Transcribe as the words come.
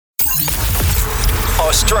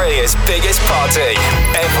Australia's biggest party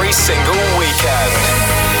every single weekend.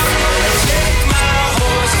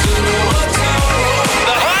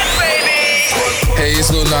 The Hype, baby! Hey,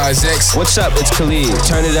 it's Lil Nas X. What's up? It's Khalid.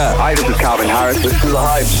 Turn it up. Hi, this is Calvin Harris. This is The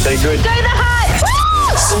Hype. Stay good. Go The Hype!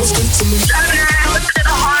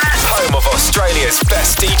 Home of Australia's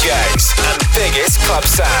best DJs and biggest club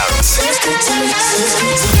sounds.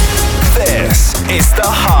 This is The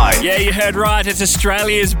Hype. Yeah, you heard right. It's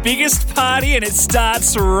Australia's biggest party and it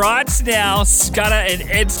starts right now. Scudder and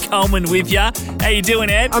Ed Coleman with you. How you doing,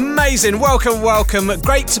 Ed? Amazing. Welcome, welcome.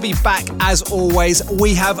 Great to be back as always.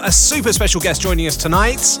 We have a super special guest joining us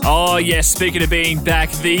tonight. Oh, yes. Speaking of being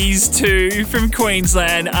back, these two from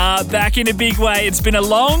Queensland are back in a big way. It's been a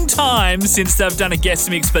long time since they've done a guest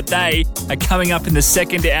mix, but they are coming up in the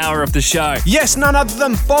second hour of the show. Yes, none other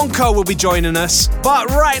than BONKA will be joining us. But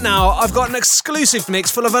right now, I've got an exclusive mix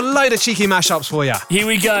full of a load of cheeky mashups for you. Here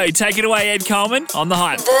we go. Take it away, Ed Coleman, on The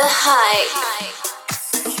Hype. The Hype.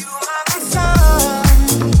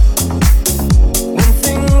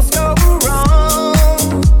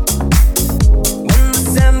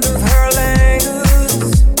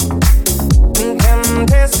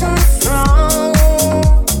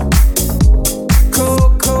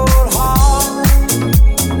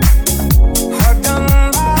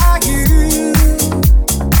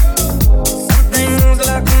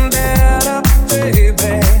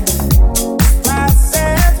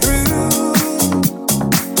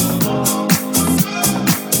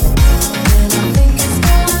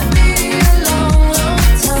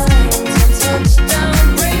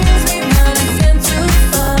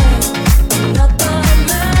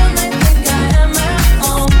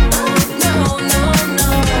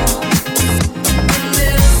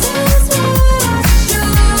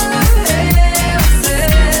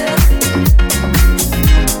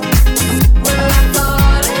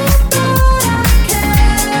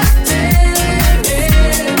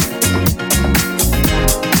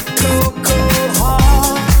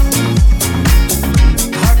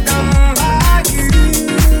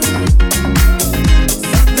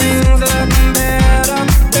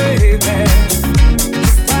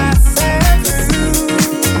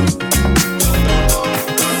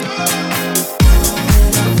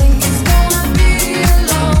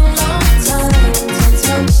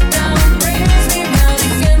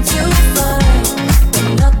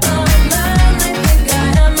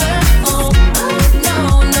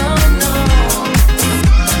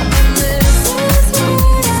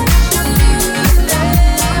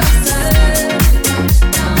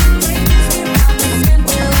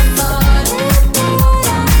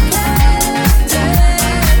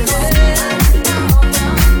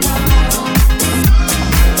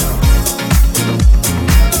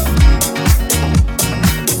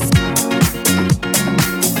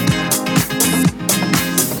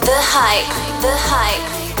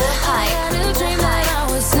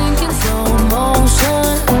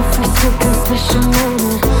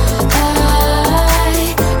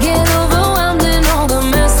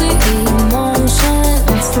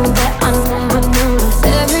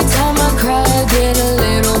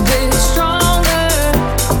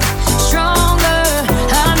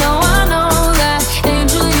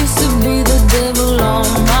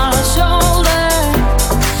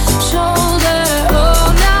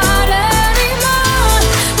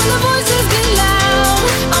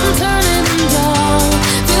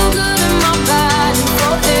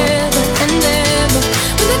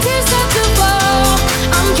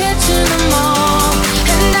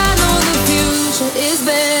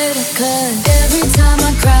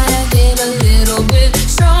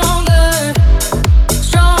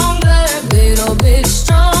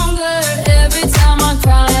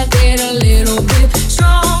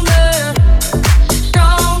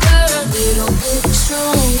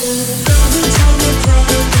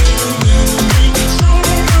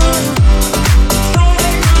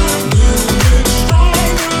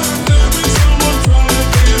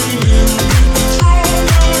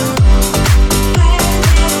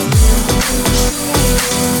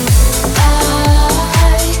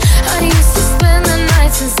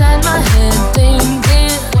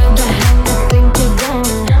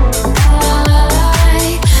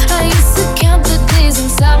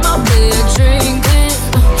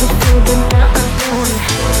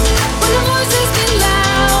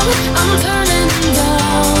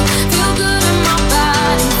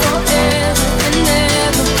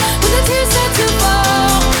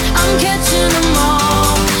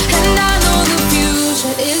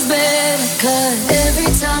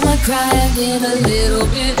 cry, I get a little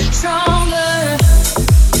bit stronger,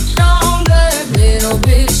 stronger, little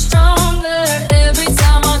bit stronger. Every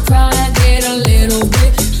time I cry, I get a little bit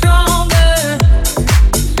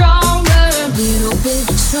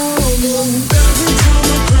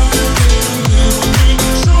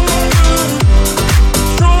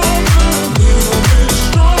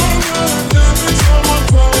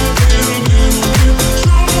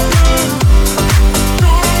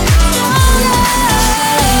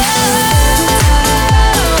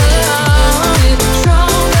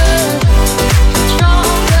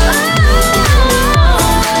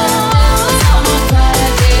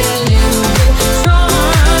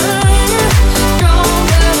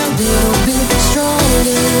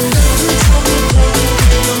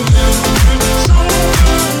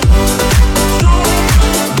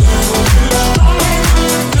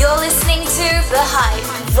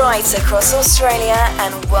right across Australia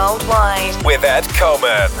and worldwide. With Ed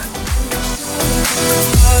Coleman.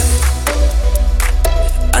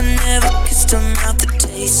 I never kissed a mouth that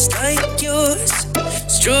tastes like yours.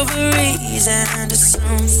 Strawberries and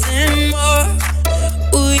something more.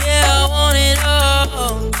 Ooh yeah, I want it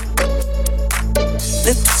all.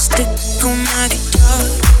 Lipstick on my guitar.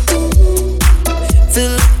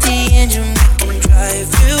 Fill up the engine, we can drive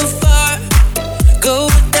real far. Go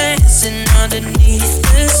dancing underneath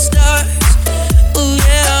the stars. Ooh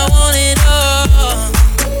yeah, I want it all.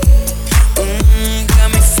 Got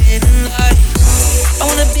me feeling like I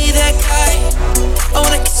wanna be that guy. I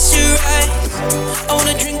wanna kiss your eyes. I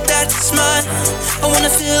wanna drink that smile. I wanna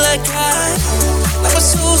feel like my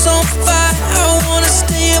soul's on fire. I wanna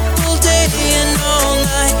stay up all day and all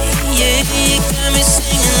night. Yeah, you got me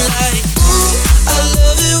singing like, ooh, I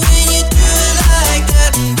love it when you do it like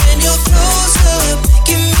that. And when you're close up,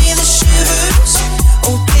 give me the shivers.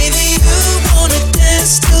 Oh baby, you wanna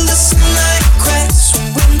dance till the sunlight cracks.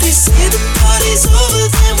 When they say the party's over,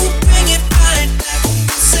 then we'll bring it right back.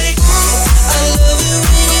 We'll say, I love it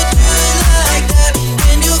when you do it like that. And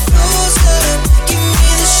when you're close up, give me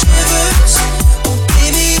the shivers. Oh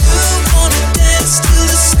baby, you wanna dance till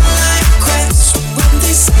the sunlight cracks. When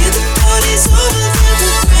they say the party's over, then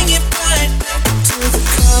we'll bring it right back to the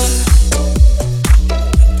car.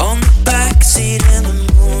 On the backseat in the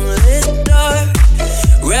moonlit dark.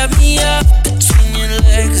 Wrap me up between your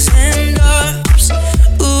legs and arms.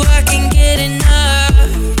 Ooh, I can get enough.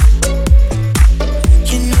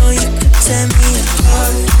 You know you could tear me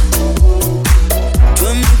apart.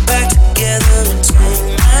 Put me back together and take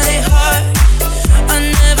my heart. I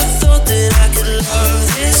never thought that I could love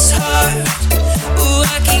this hard. Ooh,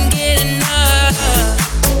 I can get enough.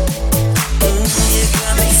 Ooh, you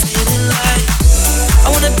got me feeling like I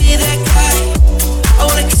wanna be that guy. I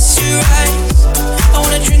wanna kiss your eyes. I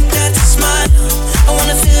wanna drink that smile. I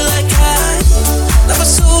wanna feel like my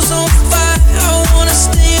soul's on fire. I wanna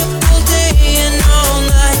stay up all day and all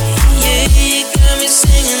night. Yeah, you got me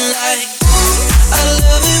singing like, ooh, I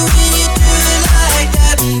love it when you do it like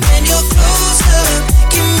that. And when you're close up,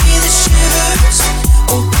 give me the shivers.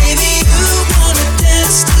 Oh baby, you wanna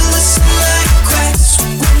dance till the sunlight cracks.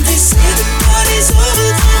 When they say the party's over,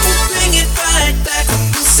 then we'll bring it right back.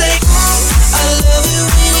 We'll say, ooh, I love it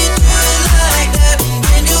when you do it like that. And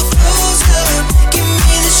when you're close up, give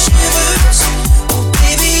me the shivers. Oh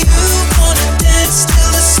baby, you wanna dance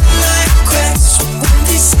till the sunlight cracks. When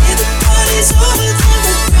they say the party's over, then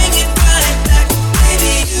we'll bring it right back.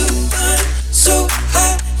 Baby, you burn so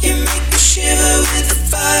hot, you make me shiver with the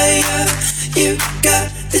fire. You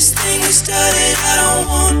got this thing you started, I don't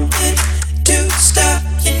want it to stop.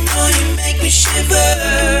 You know you make me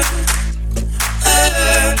shiver.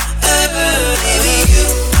 Baby, you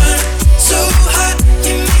burn so hot,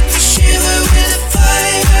 you make me shiver with the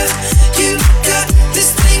fire. You got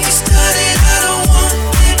this thing you started, I don't want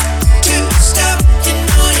it to stop. You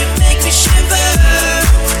know you make me shiver.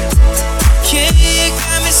 Yeah, you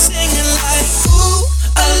got me singing like, ooh,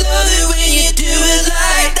 I love it when you do it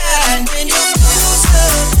like that. And when you're close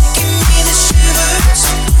up, give me the shivers.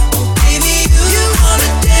 Oh baby, you wanna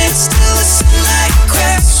dance till the sunlight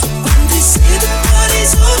cracks. When they say the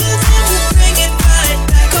party's over, then we'll bring it right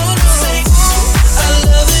back. Gonna say, ooh, I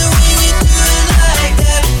love it when you do it like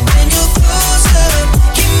that. And when you're close up,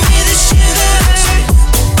 give me the shivers.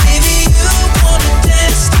 Oh baby, you wanna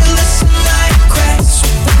dance till the sunlight cracks.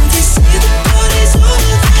 When they say the party's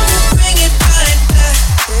over, then we'll bring it right back.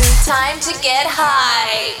 Time to get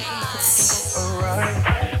high.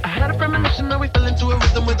 I had a premonition that we fell into a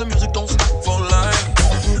rhythm where the music don't stop for life.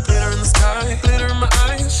 Glitter in the sky, glitter in my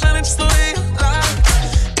eyes, shining just the way you like.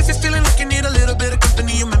 If you're feeling like you need a little bit of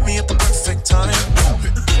company, you met me at the perfect time.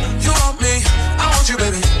 You want me, I want you,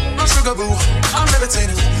 baby. My sugar boo, I'm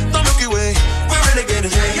levitating. The Milky Way, we're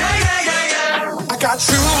renegading. Yeah, yeah, yeah, yeah, yeah. I got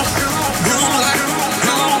you, moonlight,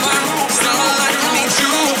 you're my starlight. I need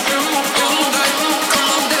you all night. Come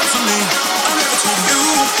on, dance with me. I'm levitating. You,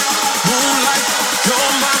 moonlight,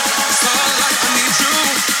 you're my starlight. I need you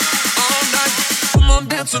all night. Come on,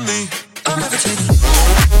 dance with me. I'm levitating.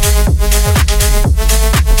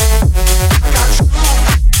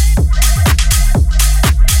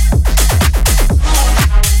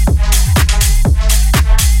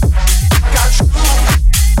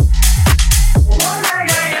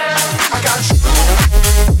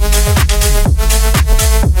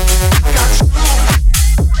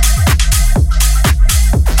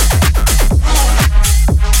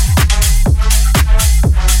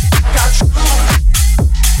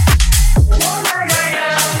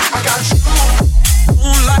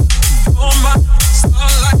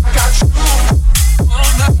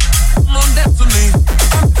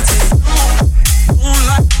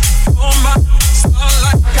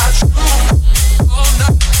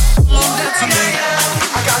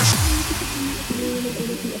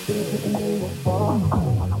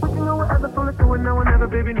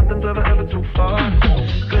 Baby, nothing's ever too far.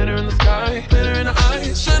 Glitter in the sky, glitter in the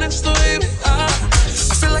eyes, shining just the way we are.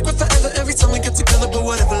 I feel like we're forever every time we get together, but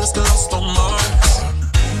whatever, let's get lost on Mars.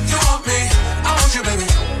 You want me, I want you, baby.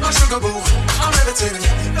 My sugar boo, I'm levitating.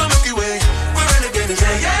 The Milky Way, we're renegading.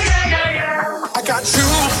 Yeah. I got you,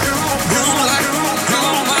 moonlight,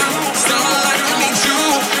 you're my starlight. I need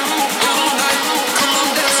you all night. Come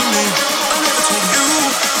on, dance with me. I'm levitating. You,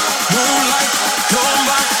 moonlight, you're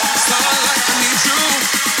my starlight. I need you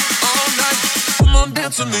all night. Come on,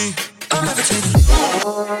 dance with me. I'm levitating.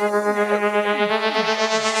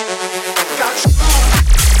 Got you.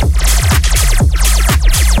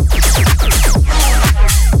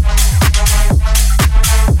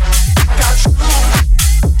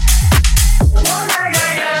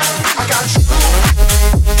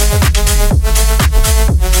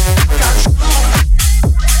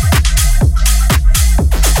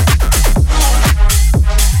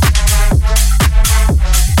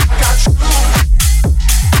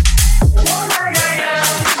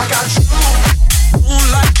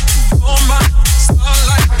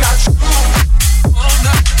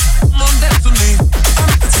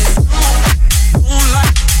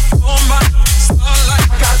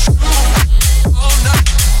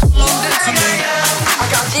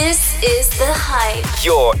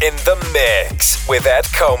 You're in the mix with Ed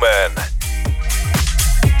Coleman.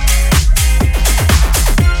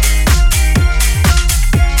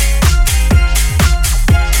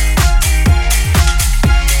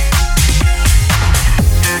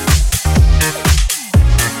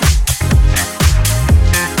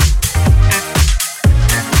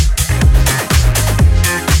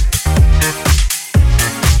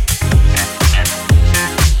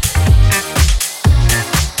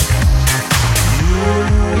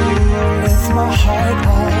 My heart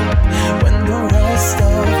up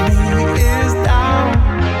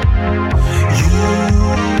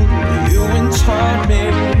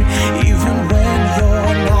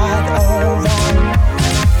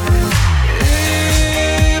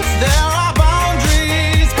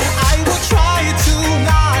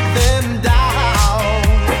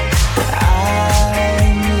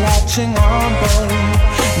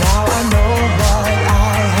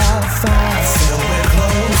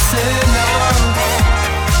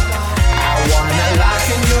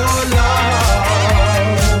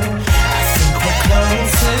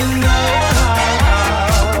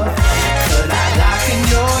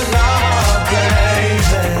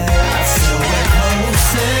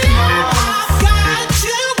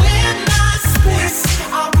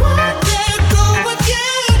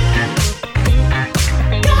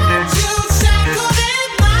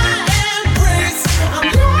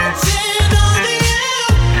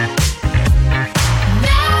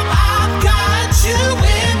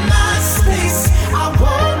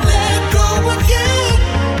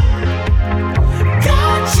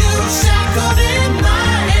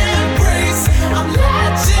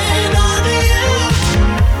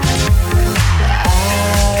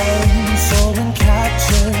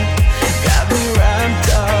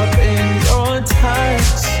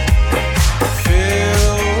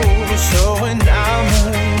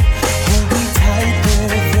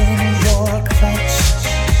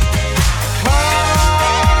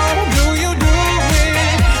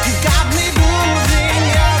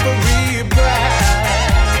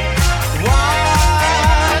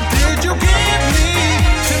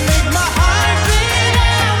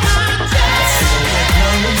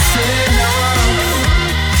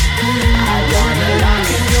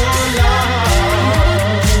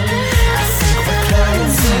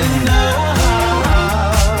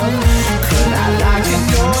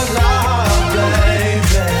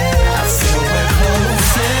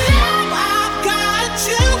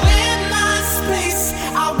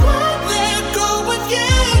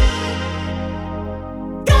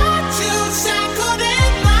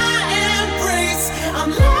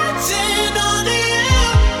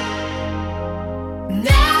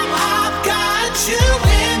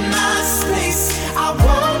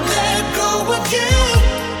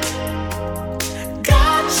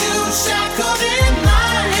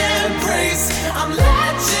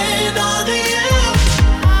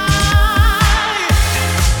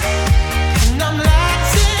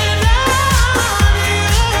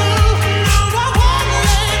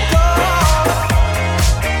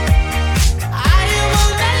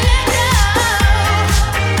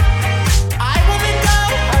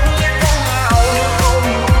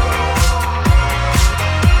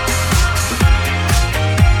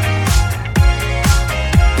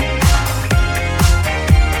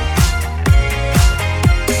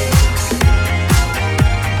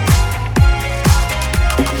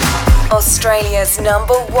Australia's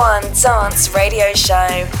 #1 dance radio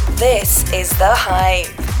show. This is The Hype.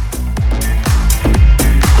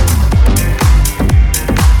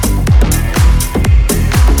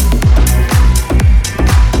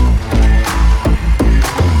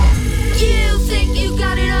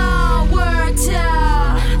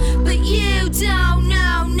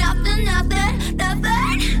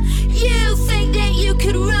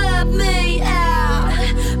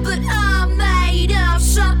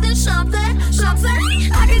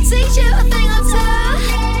 Teach you a thing or two.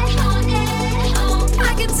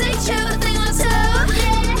 I can teach you a thing or two.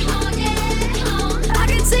 I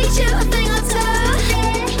can teach you a thing or two.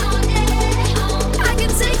 I can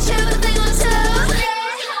teach you a thing or two.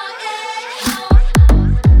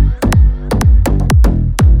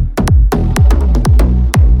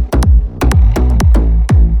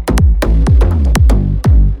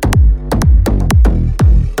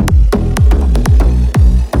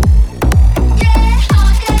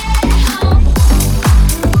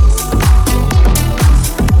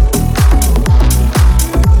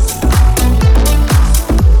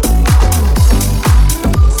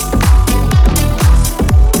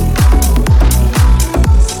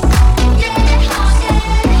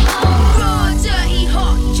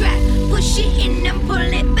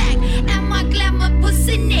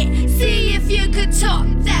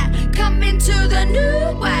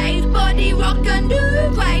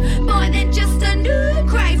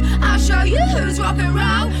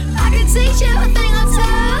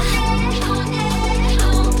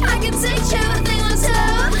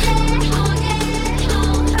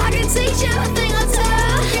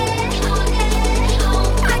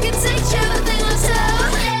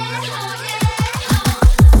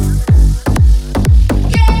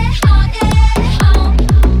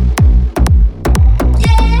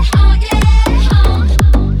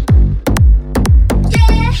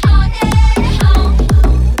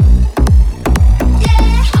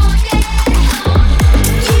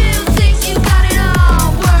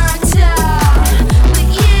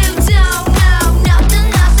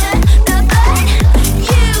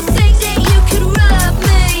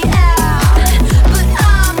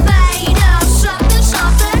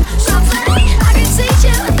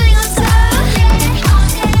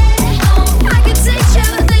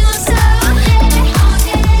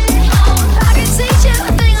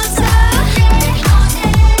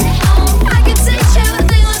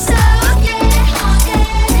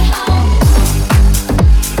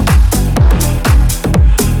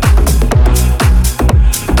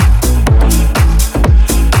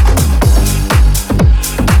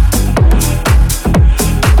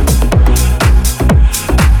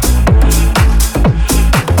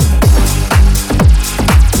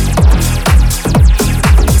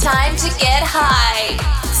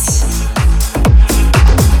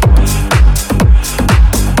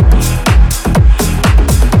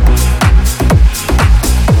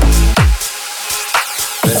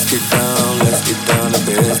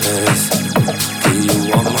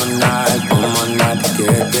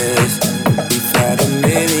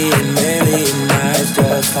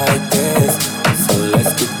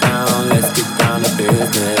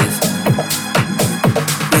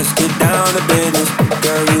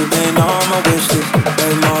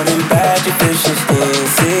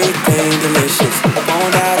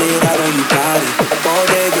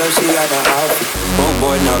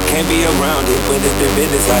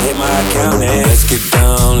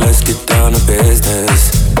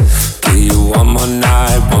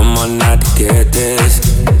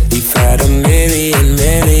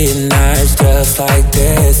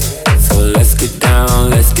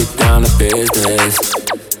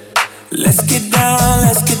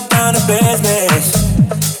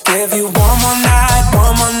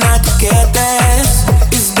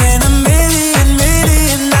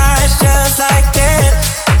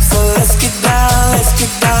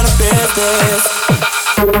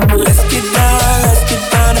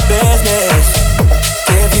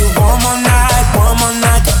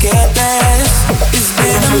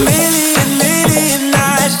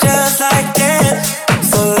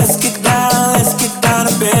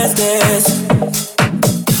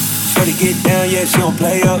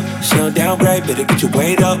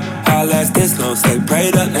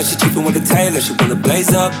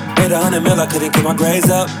 I couldn't get my grades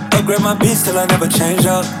up. Upgrade my bitch till I never change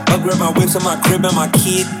up. Upgrade my whips and my crib and my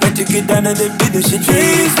kid. Let you get down to the business shit.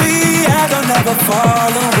 Dreams we had don't never fall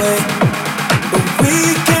away, but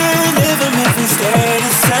we can't live them if we stay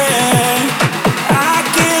the same. I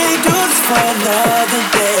can't do this for another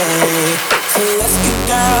day. So let's get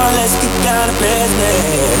down to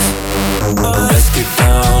business. Let's get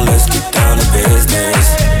down to business.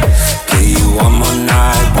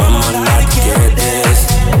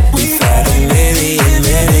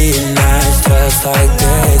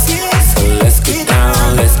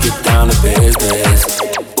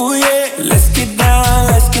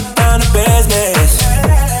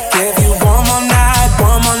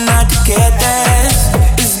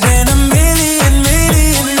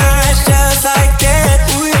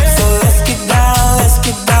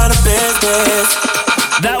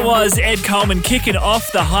 That was Ed Coleman kicking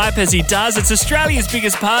off The Hype as he does. It's Australia's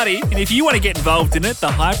biggest party, and if you want to get involved in it,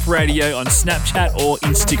 The Hype Radio on Snapchat or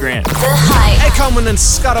Instagram. The Hype. Ed Coleman and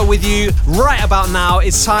Scudder with you right about now.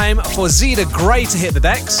 It's time for Zeta Grey to hit the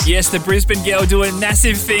decks. Yes, the Brisbane girl doing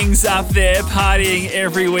massive things up there, partying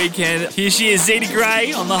every weekend. Here she is, Zeta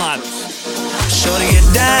Grey on The Hype. Sure to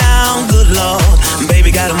get down, good lord.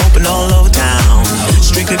 Baby got 'em open all over town.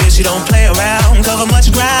 Strictly this, you don't play around. Cover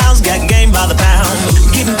much grounds, got game by the pound.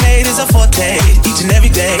 Getting paid is a forte, each and every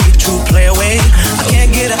day. True play away, I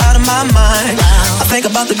can't get her out of my mind. I think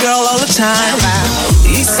about the girl all the time.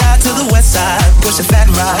 East side to the west side, pushing fat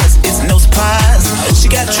rides, it's no surprise. She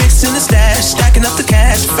got tricks in the stash, stacking up the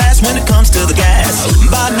cash, fast when it comes to the gas.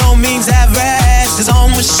 By no means average, it's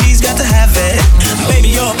on when she's got to have it. Baby,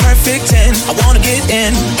 you're a perfect 10. I wanna get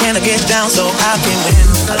in, can I get down so I can win?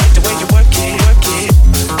 I like the way you work it, work it.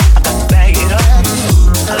 I got to bag it up.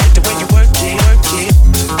 I like the way you work it, work it.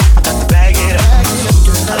 I got to bag it up.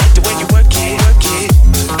 I like the way you work it, work it.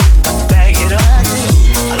 Got to bag it up.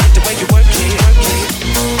 I like the way you work it, work it.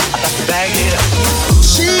 I got to bag it up.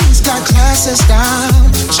 She's got class and style,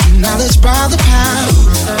 street knowledge by the pound.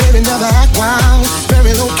 Baby never act wild,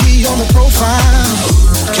 very low key on the profile.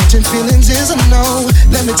 Catching feelings is a no,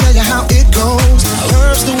 let me tell you how it goes.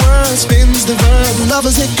 Curves the word, spins the verb,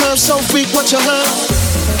 lovers hit curves so freak what you heard.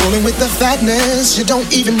 Rolling with the fatness, you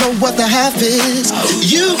don't even know what the half is.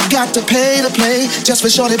 You've got to pay to play, just for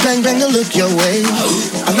shorty bang bang to look your way.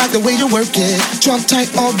 I like the way you work it, trump tight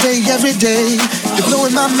all day, every day. You're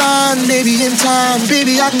blowing my mind, maybe in time,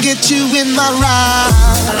 baby I can get you in my ride.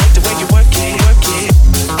 I like the way you work it, work it.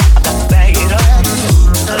 I got to bag it up.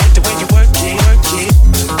 I like the way you work it, work it.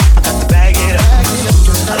 I got to bag it up.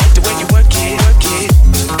 I like the way you work it, work it.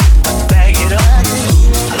 Got to bag it up.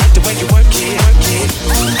 I like the way you work it, work it.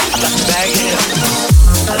 I got to bag it up.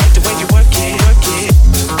 I like the way you work it, work it.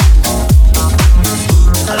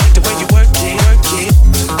 I like the way you work it, work it.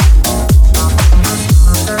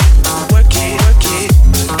 Work it, work it.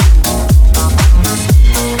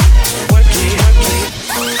 Work it, work it.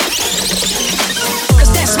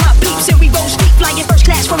 'Cause that's my peeps and we roll street, flying first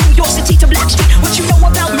class from New York City to Blackstreet. What you know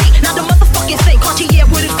about me? Not the motherfucking thing. Cartier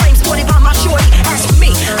with his frame, sported by my shorty. As for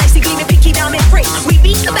me, icy gleaming, pinky diamond ring. We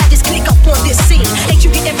beat the baddest click up on this scene. Ain't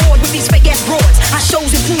you getting bored with these fake ass broads? I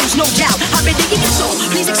shows and proves, no doubt. I've been digging your soul.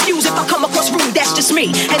 Please excuse if I come across rude. That's just me,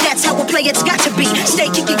 and that's how a play it's got to be. Stay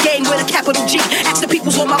kick your game with a capital G. Ask the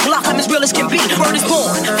peoples on my block, I'm as real as can be. Word is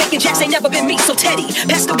born. Faking jacks ain't never been me. So Teddy,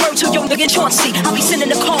 pass the word to young nigga Chauncey. I'll be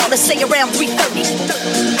sending a call. Let's say around 3:30.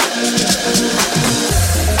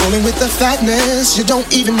 Rolling with the fatness, you don't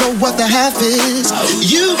even know what the half is.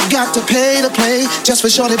 You've got to pay to play, just for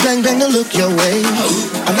shorty bang bang to look your way.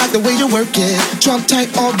 I like the way you work it, trump tight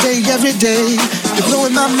all day, every day. You're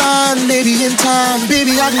blowing my mind, maybe in time,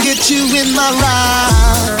 baby I can get you in my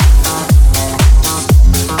ride.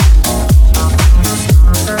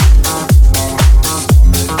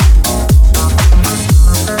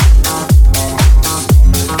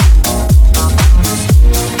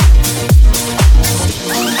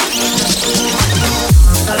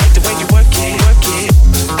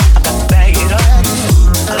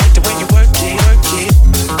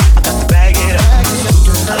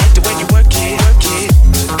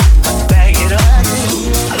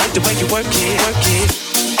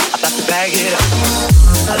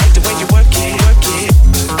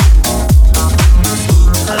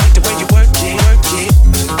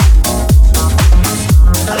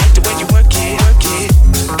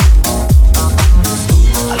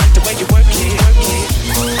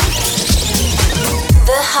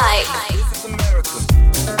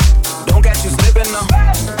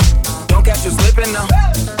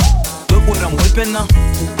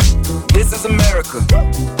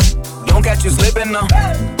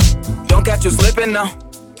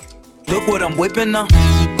 Look what I'm whipping now.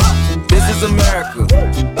 This is America.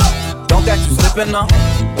 Don't got you slipping now.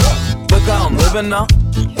 Look how I'm living now.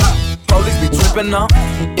 Police be tripping now.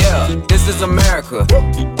 Yeah, this is America.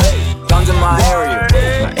 Guns in my area.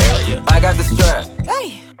 I got the strap.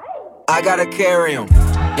 I gotta carry 'em.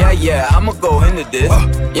 Yeah, I'ma go into this.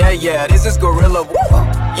 Yeah, this is gorilla.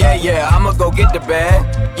 Yeah, I'ma go get the bag.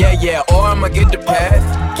 Yeah, or I'ma get the pad.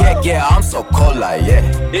 Yeah, I'm so cold like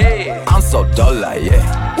yeah. I'm so dull like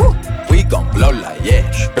yeah. We gon' blow like yeah.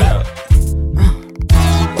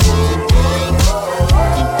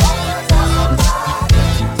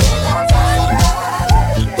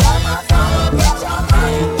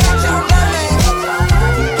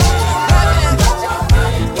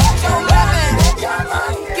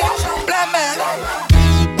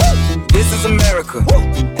 This is America.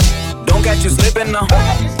 Don't catch you slipping now.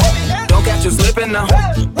 Don't catch you slipping now.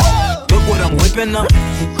 Look what I'm whipping up.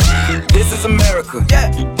 This is America.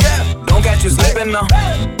 Don't catch you slipping now.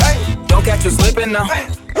 Don't catch you slipping now.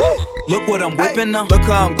 Look what I'm whipping up. Look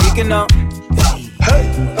how I'm geeking up.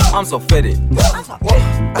 I'm so fitted.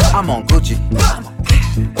 I'm on Gucci.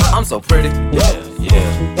 I'm so pretty.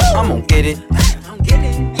 I'm gonna get it.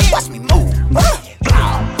 Watch me move.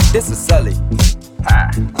 This is Sully.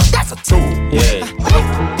 That's a tool.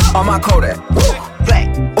 On my Kodak. Black.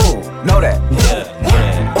 Ooh, know that.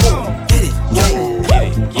 Ooh, get it.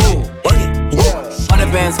 Ooh, work it.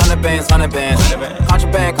 100 bands, 100 bands, 100 bands.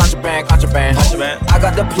 Contraband, contraband, contraband. I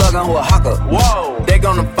got the plug on who a hawker. Whoa. They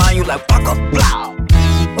gonna find you like Waka. Blah.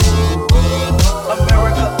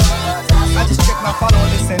 America. I just checked my follow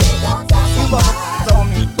list and you motherfuckers on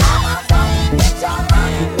me.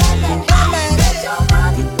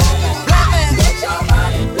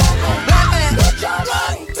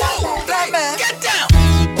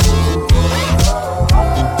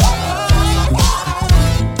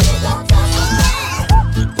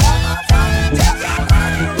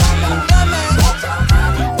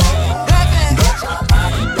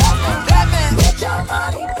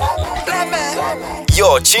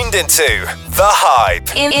 You're tuned into The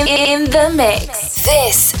Hype. In the mix.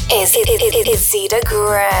 This is Zeta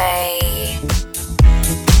Gray.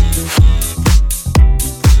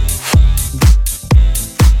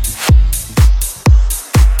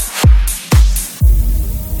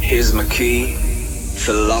 Here's my key,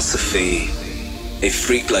 philosophy. A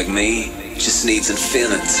freak like me just needs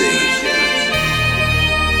infinity.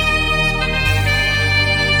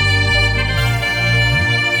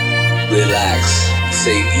 Relax,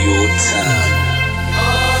 take your time.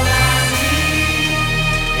 All I need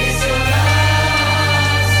is your love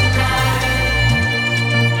tonight.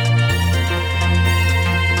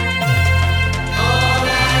 All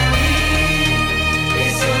I need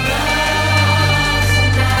is your love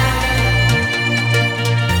tonight.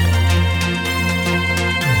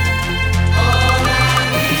 All I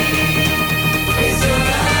need is your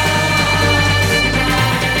love.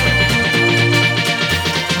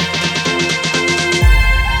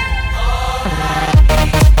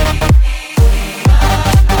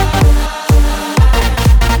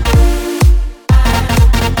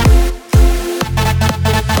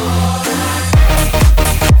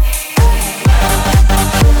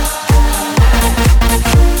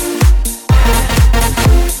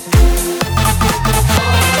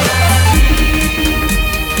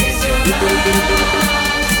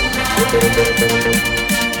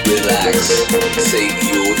 Relax, take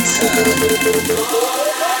your time.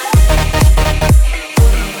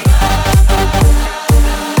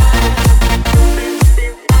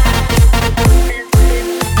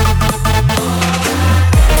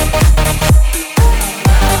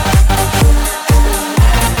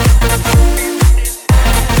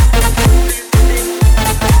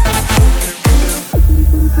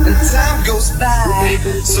 Time goes by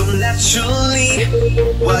so naturally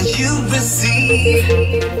while you receive.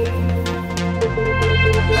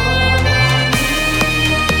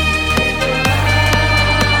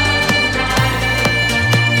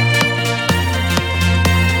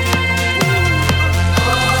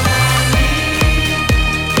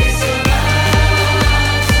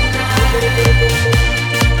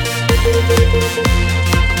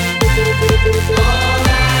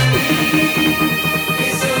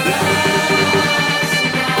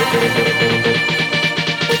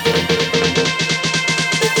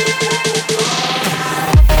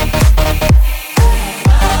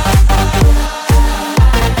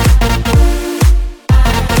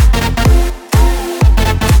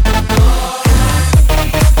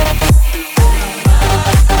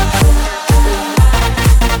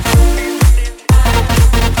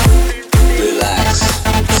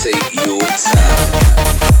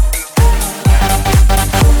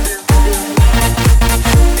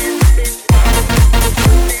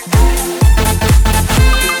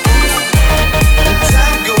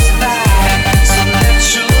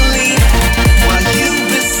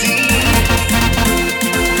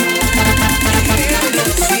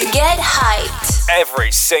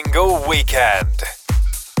 Every single weekend.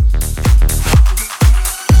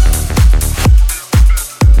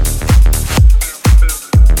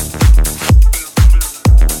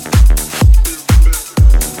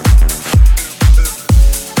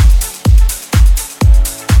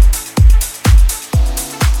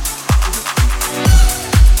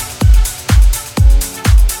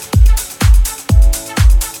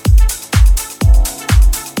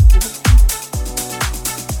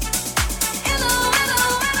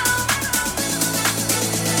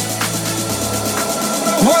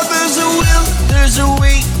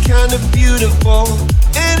 kinda beautiful.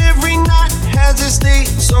 And every night has a state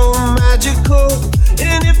so magical.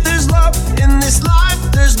 And if there's love in this life,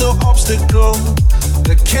 there's no obstacle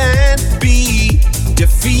that can't be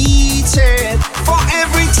defeated. For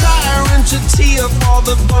every tyrant, a tear for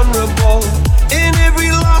the vulnerable. In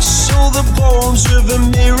every loss, show the bones of a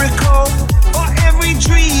miracle. For every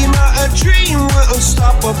dreamer, a dream we're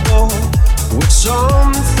unstoppable. With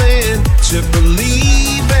something to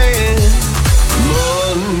believe in.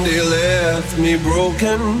 Monday left me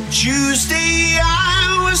broken. Tuesday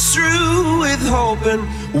I was through with hoping.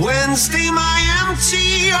 Wednesday my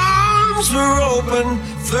empty arms were open.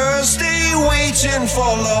 Thursday waiting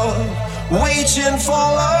for love, waiting for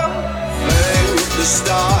love. Thank the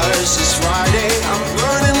stars, it's Friday. I'm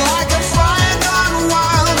burning like a fire gone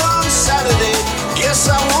wild on Saturday. Guess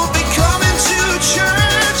I won't be coming to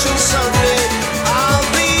church on Sunday. I'll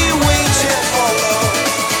be waiting for love,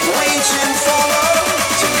 waiting for love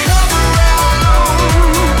to come around.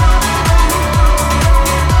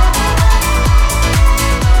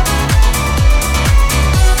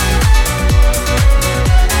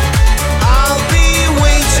 I'll be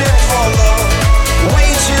waiting for love,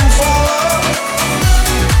 waiting for love.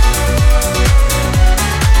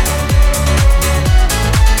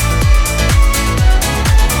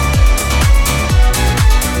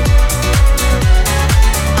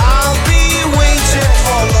 I'll be waiting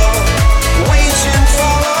for love, waiting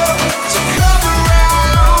for love to come around.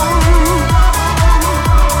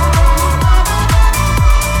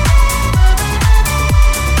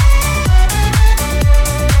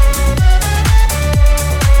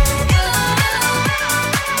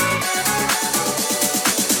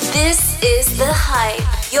 This is The Hype.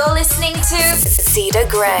 You're listening to Cedar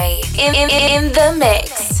Gray in the mix.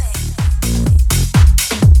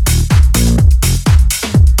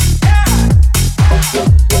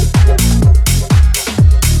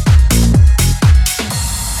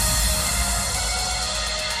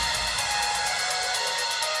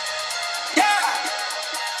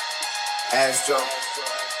 Astro.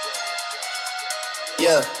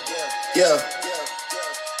 Yeah, yeah.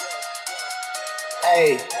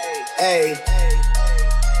 Hey, hey.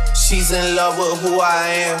 She's in love with who I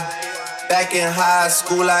am. Back in high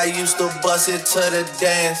school, I used to bust it to the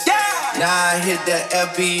dance. Now I hit the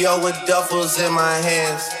FBO with duffels in my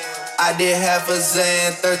hands. I did half a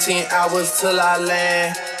Zan, 13 hours till I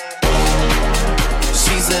land.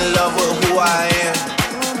 She's in love with who I am.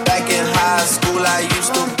 Back in high school, I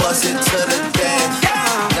used to bust it to the dance.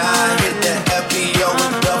 Now I hit the FBO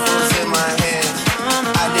with duffels in my hands.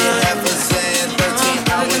 I did half a Zan, 13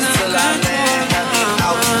 hours till I land. Got me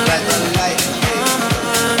out like a light, hey,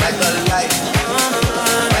 like a light,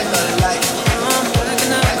 like a light,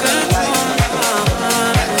 like a light,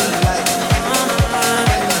 like a light,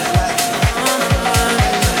 like a light.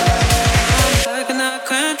 I cannot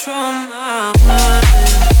control my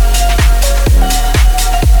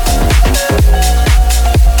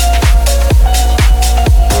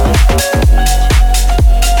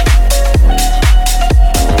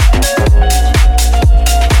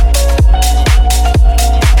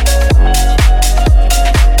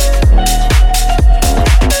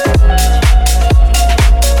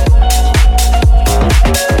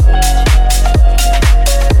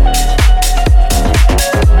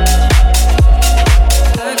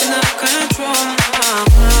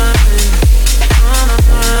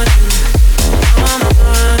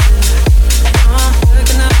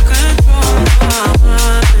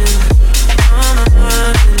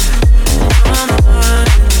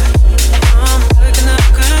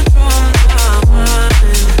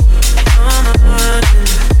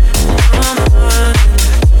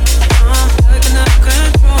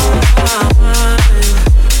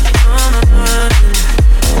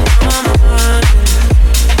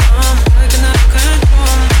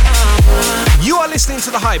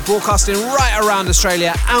broadcasting right around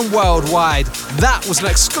Australia and worldwide. That was an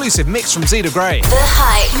exclusive mix from Zeta Gray. The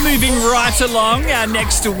Hype. Moving right along, our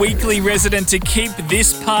next weekly resident to keep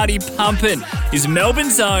this party pumping is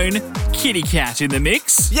Melbourne's own Kitty Cat in the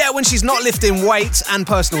mix. Yeah, when she's not lifting weights and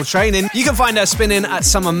personal training, you can find her spinning at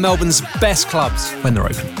some of Melbourne's best clubs when they're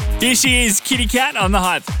open. Here she is, Kitty Cat on The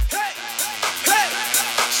Hype.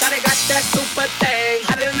 Shawty got that super thing,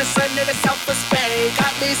 hotter than the sun in the south of Spain.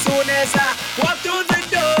 Got me soon as I walk through the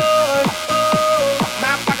door. Oh,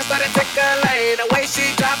 my pocket started tickling, the way she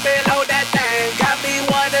drop it, hold that thing, got me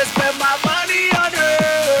wanna spend my money on her.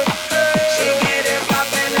 She get it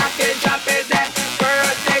poppin', I can drop it that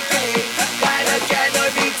birthday cake. Got a cat, no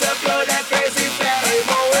need to blow that crazy flame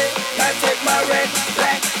away. I take my red,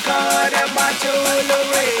 black card and my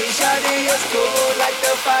jewelry. Shawty is cool like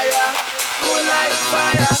the fire, cool like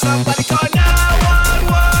fire. Somebody call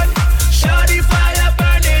 911. Shawty fire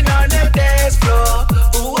burning on the dance floor.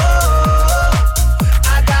 Ooh,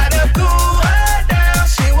 I gotta cool her down.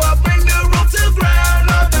 She will bring the roof to ground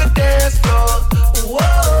on the dance floor. Ooh,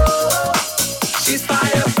 she's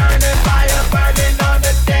fire burning on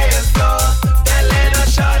the dance floor. That little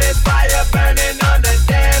shawty's fire burning on the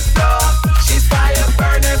dance floor. She's fire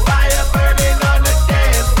burning on the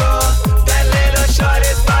dance floor. That little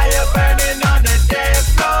shawty's fire burning on the dance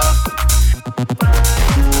floor.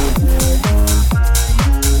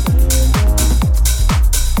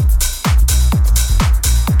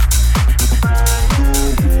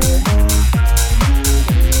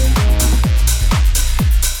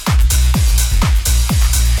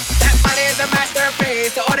 That body is a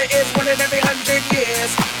masterpiece. The order is one in every 100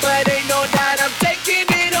 years. But ain't no doubt I'm taking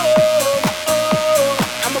it home. Oh,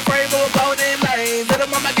 I'm a brave little golden lane. Little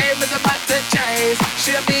mama game is about to change.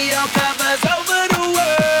 She'll be on covers over the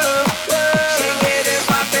world. She get it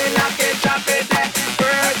poppin', lock it, drop it, that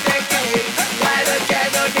birthday cake. Light a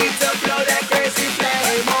candle, need to blow that crazy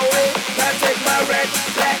flame. Oh, now take my red,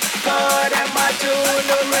 black card and my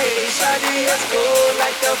jewelry. Shawty is cool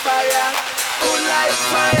like the fire. Cool like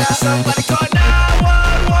fire. Somebody call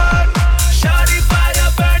 911. Shawty fire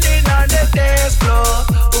burning on the dance floor.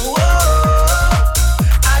 Ooh,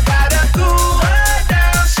 I gotta cool her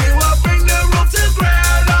down. She will bring the roof to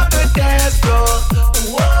ground on the dance floor.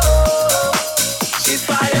 Ooh, she's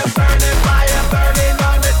fire burning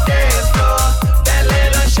on the dance floor. That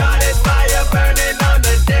little shawty's fire burning on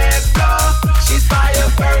the dance floor. She's fire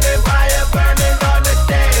burning on the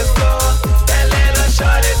dance floor. That little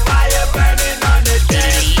shawty's fire burning on the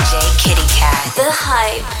dance floor. DJ Kitty Cat, the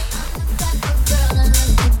hype.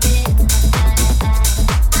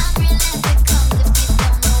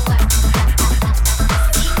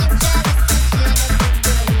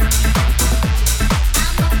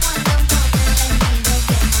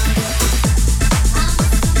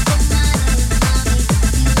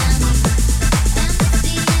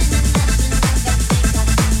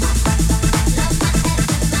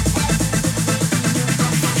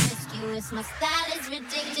 My style is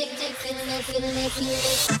ridiculous, feeling it.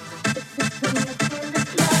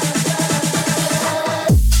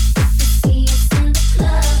 See us in the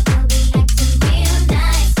club, we'll be acting real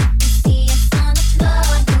nice. See us on the floor,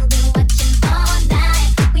 we'll be watching all night.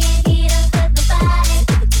 We ain't here to hurt nobody.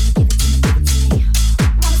 Give it to me.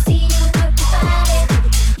 Wanna see you work your body.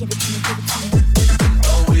 Give it to me.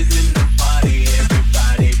 Always in the party,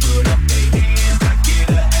 everybody put up their hands. I get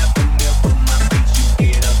a half a meal for my bitch, you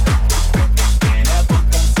get a and ever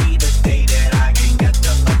gon' see the day that I ain't got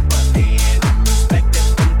the upper hand. I'm respected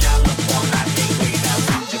from California, I can't wait out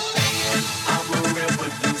to Japan. I'm a real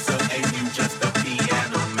producer and you just a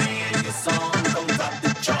piano man. Your song goes off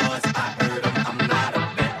the charts, I heard 'em, I'm not a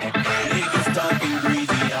fan. Niggas talking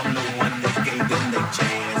greasy, I'm the one that gave them their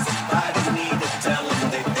chance. Somebody need to tell 'em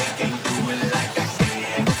that they can't do it like I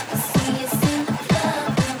can. See us in the club,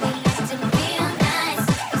 we'll be acting real nice.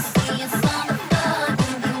 See us on the floor,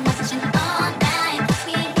 we'll be watching all night.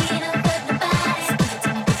 We ain't here to hurt nobody. Give it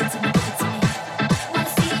to me. Wanna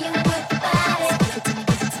see you work your body. Give it to me.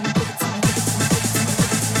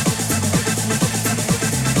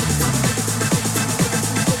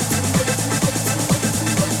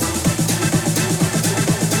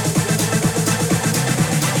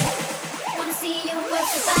 Wanna see you work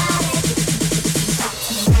your body.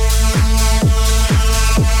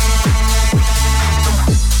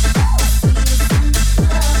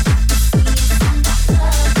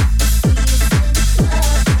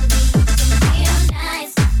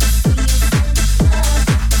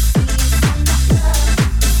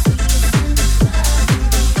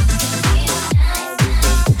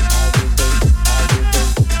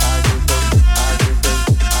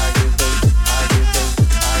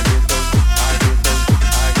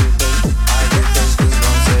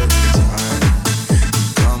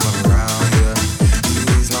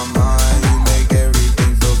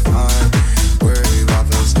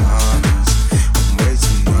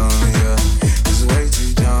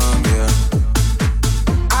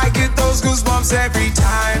 Every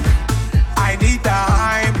time I need the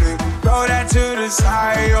hype, throw that to the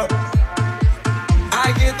side.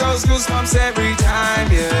 I get those goosebumps every time,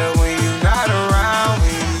 yeah. When you're not around,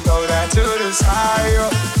 when you throw that to the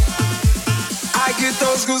side. I get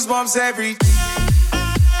those goosebumps every time.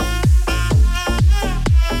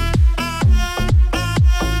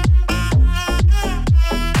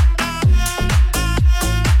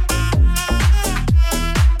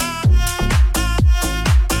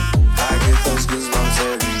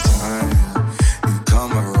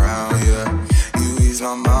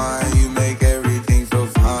 my mind, you make everything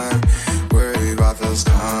those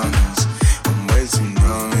corners. I'm way too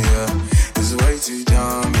numb, yeah. It's way too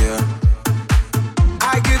dumb, yeah.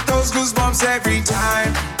 I get those goosebumps every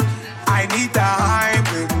time. I need the hype,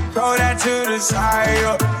 throw that to the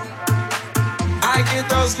side. I get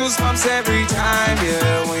those goosebumps every time,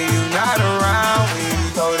 yeah. When you're not around, when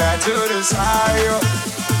you throw that to the side.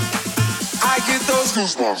 I get those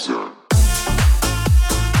goosebumps, yeah.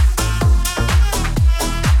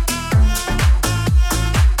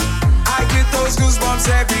 I get those goosebumps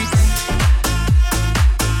every time.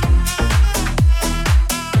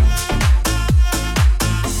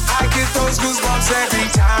 I get those goosebumps every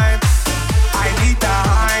time. I need the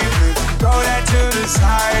hype, throw that to the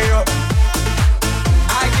side.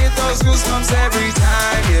 I get those goosebumps every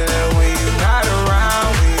time, yeah. When you're not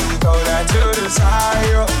around, when you throw that to the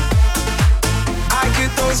side. I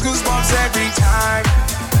get those goosebumps every time.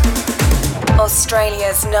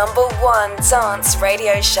 Australia's #1 dance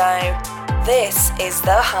radio show. This is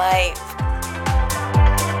The Hype.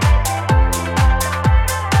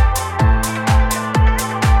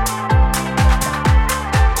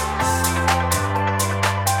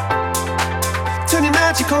 Turning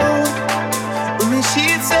magical, when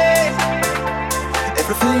she'd say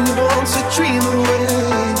everything you want to dream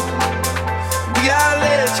away. We are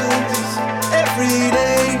legends every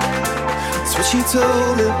day. That's what she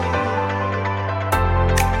told me.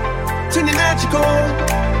 Turning magical,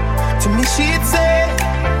 to me she'd say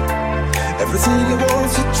everything you want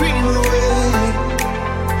to dream away.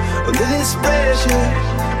 Under this pressure,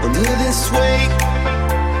 under this weight,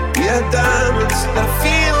 we are diamonds. I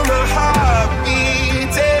feel my heart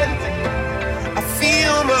beating. I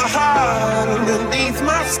feel my heart underneath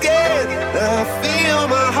my skin. I feel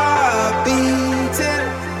my heart beating.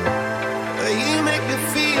 You make me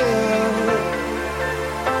feel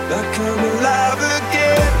like I'm alive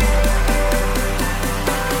again.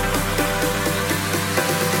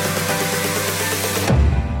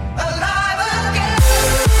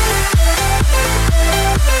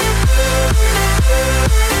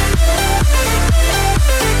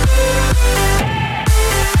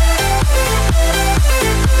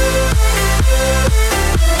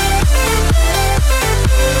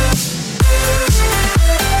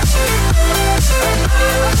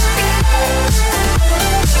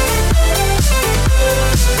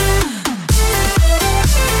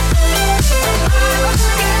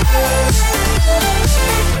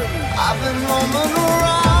 I've been roaming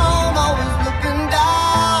around, always looking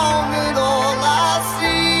down at all I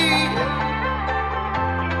see.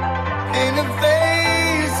 Painted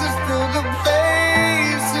faces through the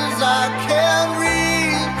places I can't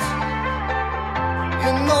reach.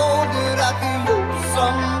 You know that I can use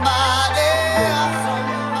somebody.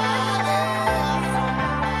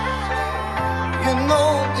 You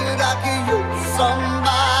know that I can use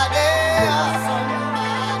somebody.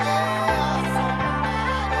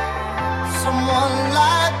 Someone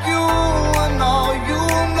like you and all you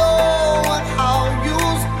know and how you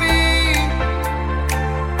speak.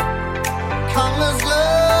 Countless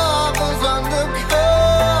lovers under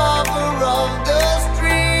cover of the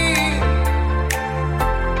street.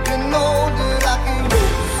 You know that I can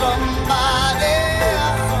use somebody.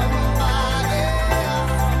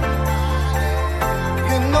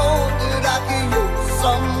 You know that I can use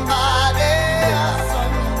somebody.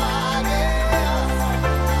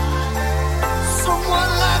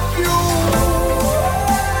 Someone like you.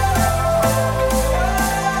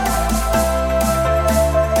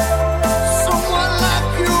 Someone like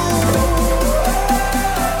you.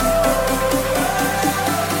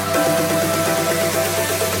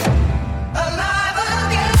 Alive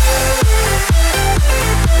again.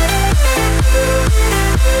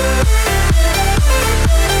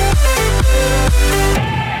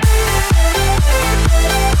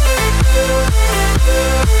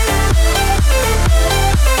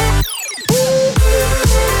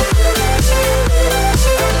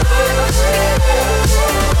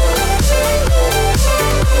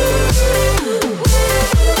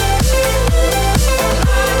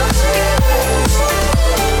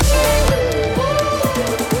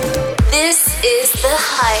 This is The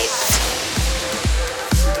Hype.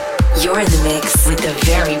 You're in the mix with the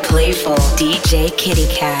very playful DJ Kitty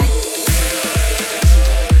Cat.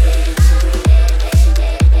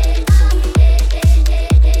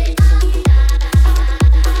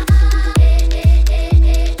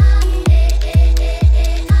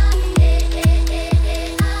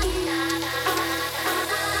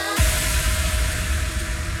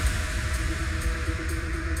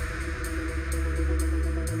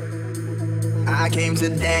 I came to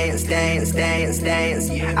dance, dance, dance, dance.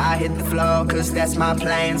 I hit the floor cause that's my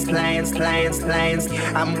plans, plans, plans, plans.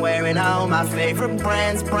 I'm wearing all my favorite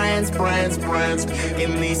brands, brands, brands, brands. Give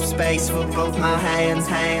me some space for both my hands,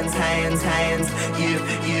 hands, hands, hands. You,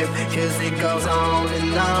 cause it goes on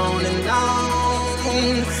and on and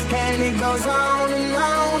on. And it goes on and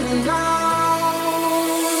on and on.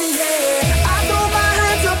 Yeah. I throw my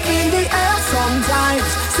hands up in the air sometimes,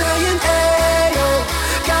 saying, ayo,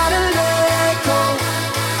 gotta let go.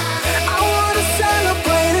 I wanna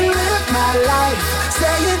celebrate and live my life,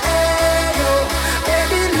 saying, ayo,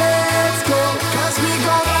 baby, let's go. Cause we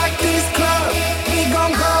gon' rock this club, we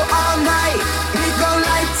gon' go all night. We gon'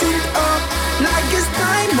 light it up like it's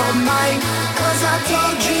dynamite. Cause I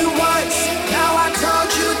told you once, now I told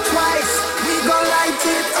you twice. We gon' light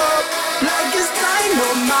it up like it's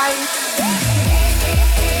dynamite.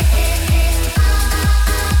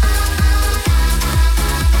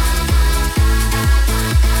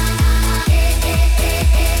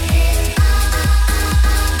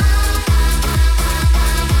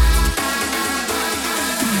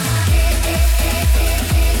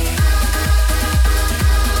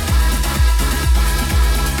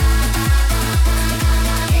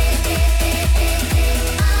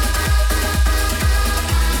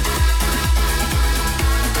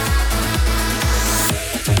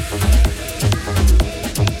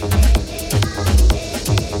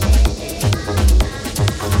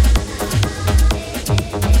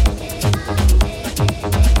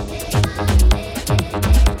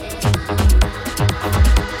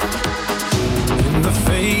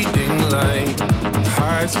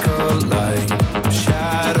 Collide,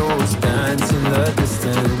 shadows dance in the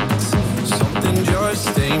distance. Something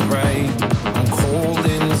just ain't right. I'm cold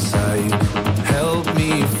inside. Help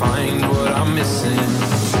me find what I'm missing.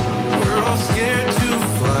 We're all scared to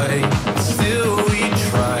fly, still we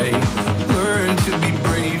try. Learn to be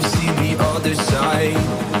brave, see the other side.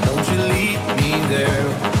 Won't you lead me there?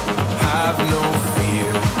 Have no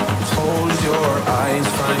fear. Close your eyes,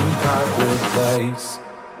 find paradise.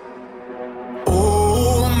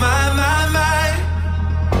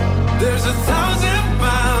 There's 1,000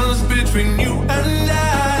 miles between you and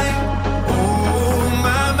I. Oh,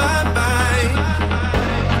 my, my, my.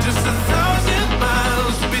 Just 1,000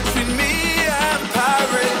 miles between me and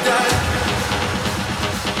paradise.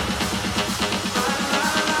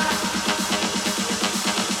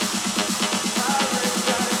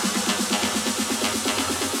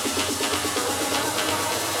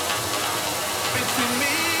 Between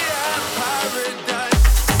me and paradise.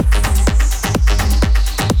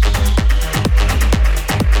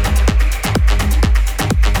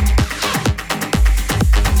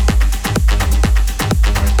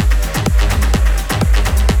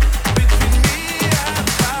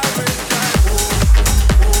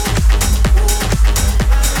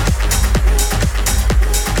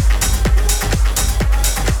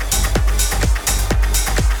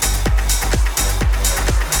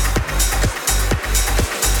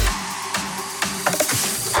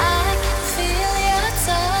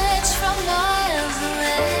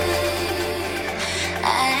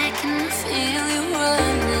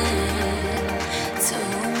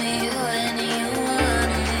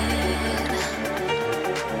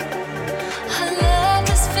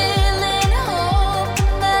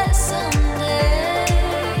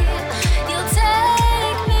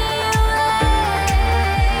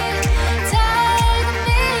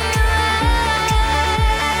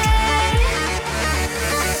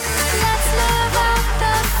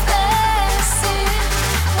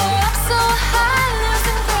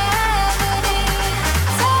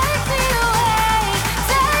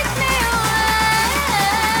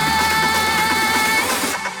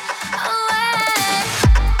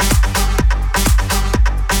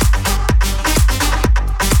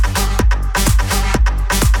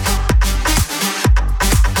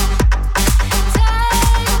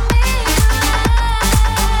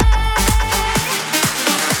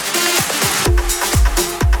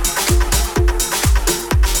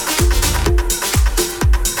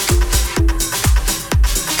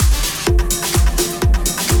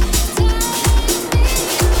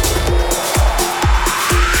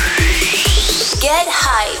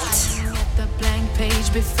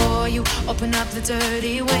 Before you open up the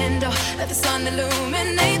dirty window, let the sun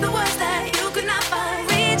illuminate the words that you could not find.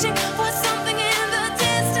 Reaching for something in the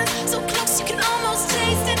distance, so close you can almost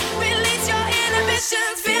taste it. Release your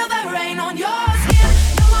inhibitions, feel the rain on your skin.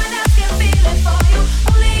 No one else can feel it for you,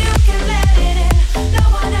 only you can let it in. No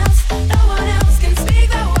one else can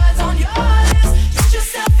speak the words on your lips. Put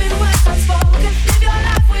yourself in words unspoken, live your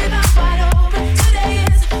life with eyes wide open. Today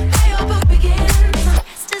is where your book begins.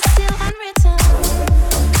 It's still unwritten.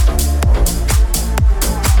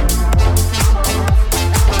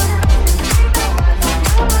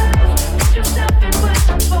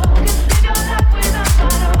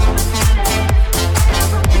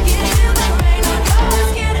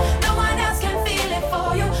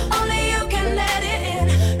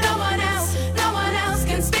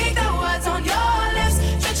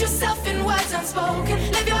 words unspoken.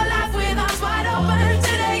 Live your life with arms wide open.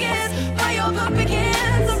 Today is where your book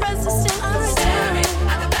begins. The rest is still unstaring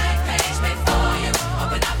at the blank page before you.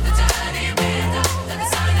 Open up the dirty window. Let the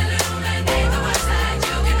sun illuminate the words that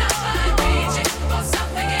you cannot find. Reaching for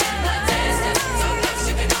something in the distance, so close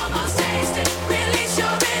you can almost taste it. Release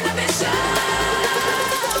your inhibition.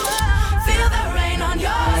 Feel the rain on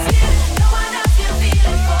your skin. No one else can feel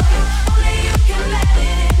it for you. Only you can let it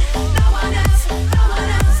in. No one else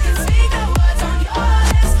can speak the words on your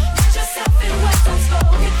lips. Put yourself in words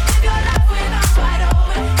unspoken. Live your life with arms wide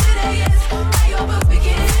open. Today is where your book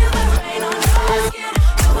begins. Feel the rain on your skin.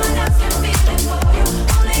 No one else can feel it for you.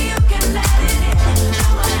 Only you can let it in. No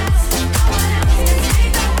one else can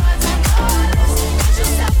speak the words on your lips. Put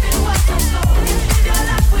yourself in words unspoken. Live your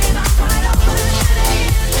life with arms wide open. Today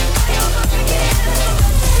is where your book begins.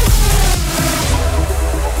 Now you know how to roll.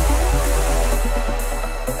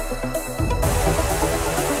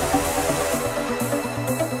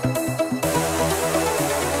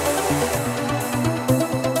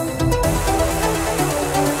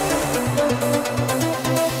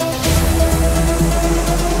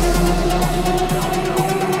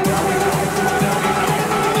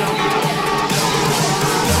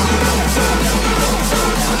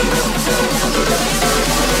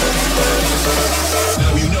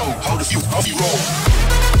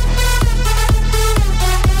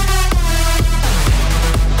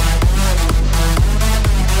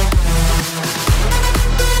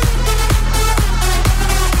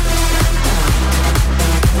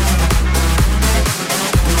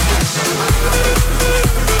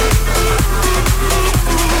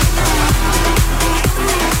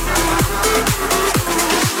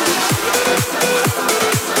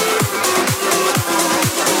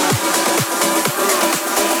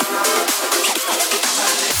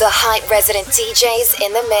 The Hype resident DJs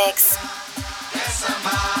in the mix.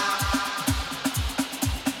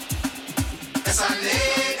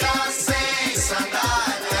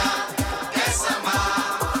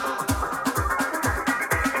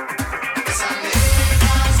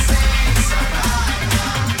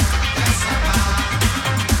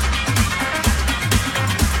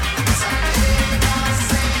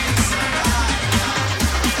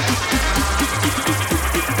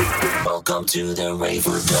 Welcome to the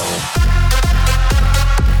Raver Dome.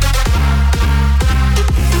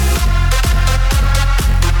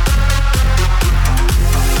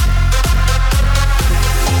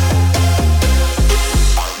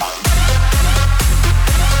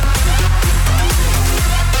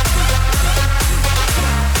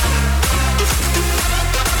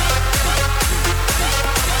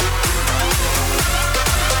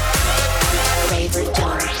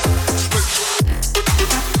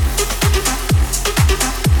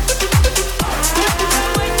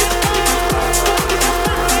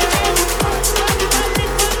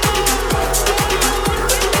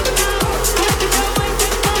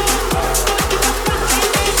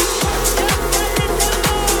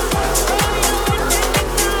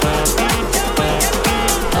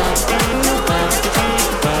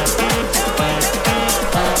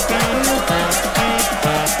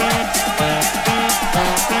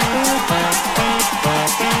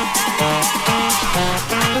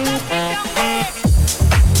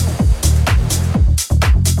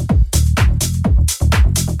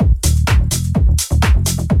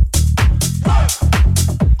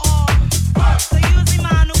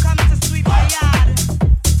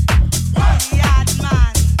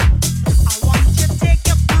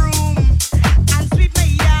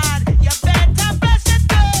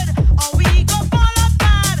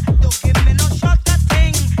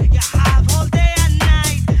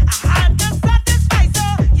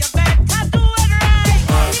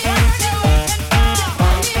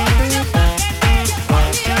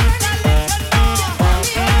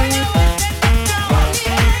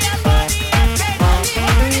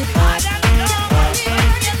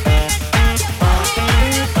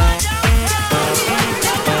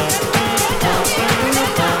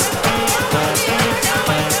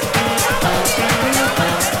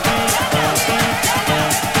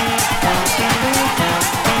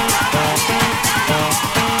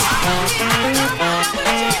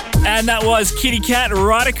 And that was Kitty Cat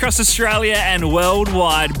right across Australia and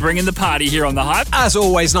worldwide, bringing the party here on The Hype. As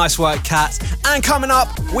always, nice work, Kat. And coming up,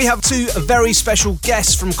 we have two very special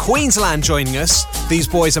guests from Queensland joining us. These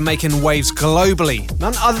boys are making waves globally,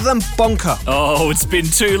 none other than BONKA. Oh, it's been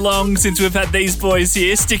too long since we've had these boys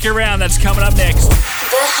here. Stick around, that's coming up next. The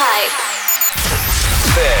Hype.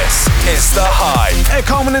 This is The Hype. Ed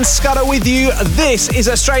Coleman and Scudder with you. This is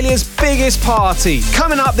Australia's biggest party.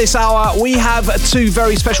 Coming up this hour, we have two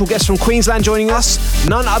very special guests from Queensland joining us.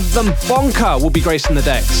 None other than BONKA will be gracing the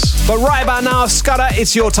decks. But right about now, Scudder,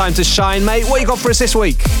 it's your time to shine, mate. What you got for us this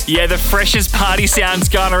week? Yeah, the freshest party sounds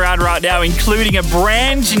going around right now, including a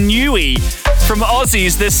brand newie from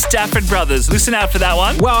Aussies, the Stafford Brothers. Listen out for that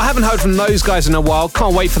one. Well, I haven't heard from those guys in a while.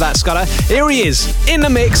 Can't wait for that, Scudder. Here he is, in the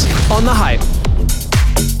mix on The Hype.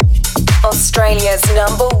 Australia's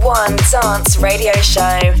 #1 dance radio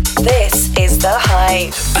show. This is The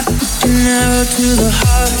Hype. An arrow to the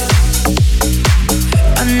heart.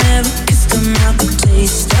 I never kissed a mouth that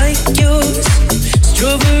tastes like yours.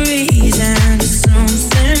 Strawberries and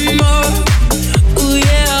something more. Ooh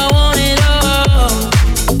yeah, I want it all.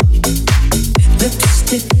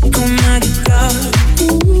 Lipstick on my guitar.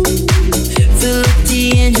 Ooh. Fill up the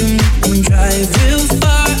engine, we can drive real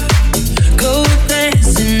far. Go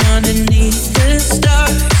dancing underneath the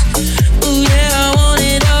stars. Ooh yeah, I want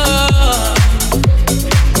it all.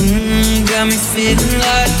 Got me feeling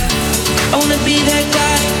like I wanna be that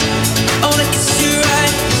guy. I wanna kiss your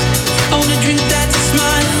eyes. I wanna drink that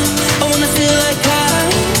smile. I wanna feel like that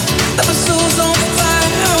my soul's on fire.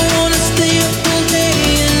 I wanna stay up all day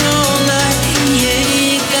and all night. Yeah,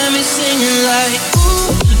 you got me singing like,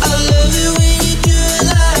 ooh, I love it when you do it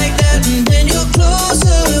like that. And then you're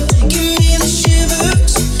closer, give me the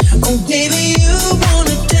shivers. Oh baby, you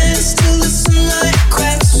wanna dance till the sunlight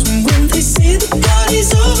cracks. And when they say the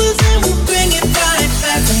party's over, then we'll bring it right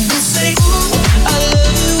back. And we'll say, ooh, I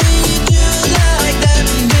love it when you do it like that.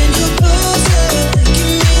 And then you're closer,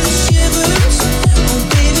 give me the shivers. Oh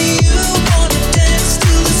baby, you wanna dance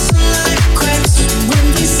till the sunlight cracks. And when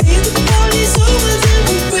they say the party's over, then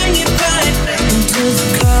we'll bring it right back into the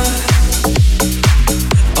car.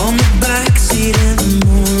 On the backseat in the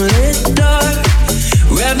moonlit dark.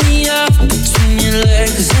 Wrap me up between your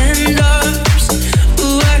legs and arms.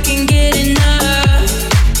 Ooh, I can get enough.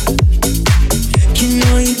 You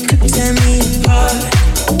know you could tear me apart.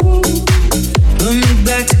 Put me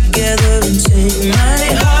back together and take my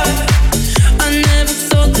heart. I never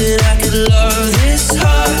thought that I could love this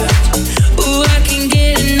hard. Ooh, I can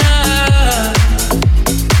get enough.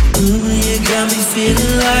 Ooh, you got me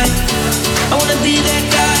feeling like I wanna be that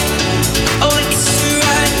guy. I wanna kiss your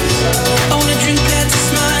eyes. I wanna drink that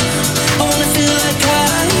smile. I wanna feel like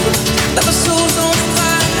that my soul's on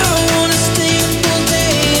fire. I wanna stay up all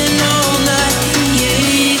day and all night. Yeah,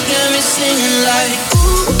 you got me singing like,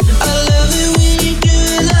 ooh, I love it when you do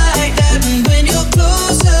it like that. And when you're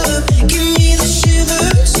closer, give me the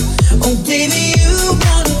shivers. Oh baby, you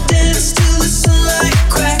wanna dance till the sunlight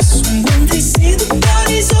cracks. And when they say the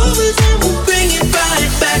party's over, then we'll bring it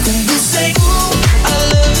right back. And we'll say, ooh, I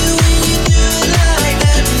love it when you do it like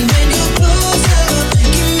that. And when you're closer,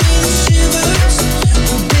 give me the shivers.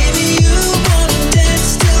 Oh baby, you wanna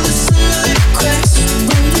dance till the sunlight cracks. And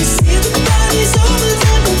when they say the party's over,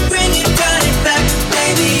 then we'll bring it right back.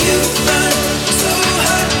 Baby, you burn so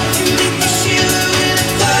hot, you make me shiver with a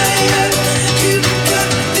fire. You got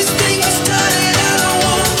this thing started, I don't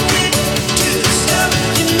want it to stop.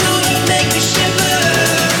 You know you make me shiver.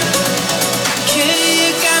 Yeah, you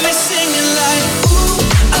got me singing like, ooh,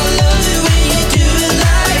 I love it when you do it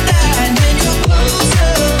like that. And then you're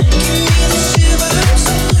closer, give me the shivers.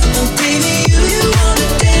 Oh baby, you wanna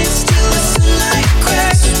dance till the sunlight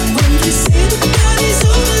cracks. And when they say the party's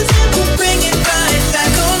over, then we'll bring it right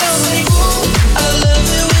back. Oh no, say, ooh, I love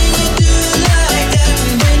it when you do it like that.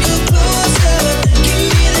 And when you're closer, give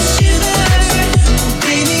me the shivers. Oh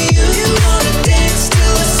baby, you wanna dance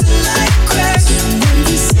till the sunlight cracks. And when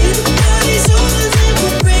they say the party's over, then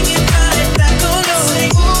we'll bring it right back. Oh no, say,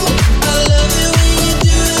 ooh, I love it when you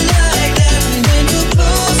do it like that. And when you're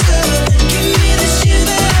closer, give me the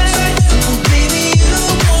shivers. Oh baby, you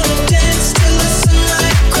wanna dance till the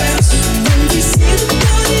sunlight cracks. And when they say the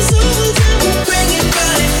party's over, then we'll bring it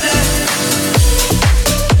right back.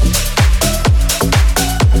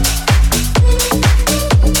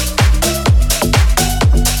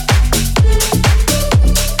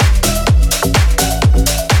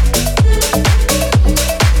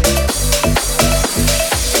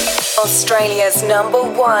 Australia's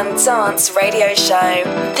 #1 dance radio show.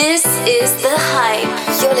 This is The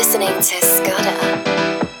Hype. You're listening to Scudder.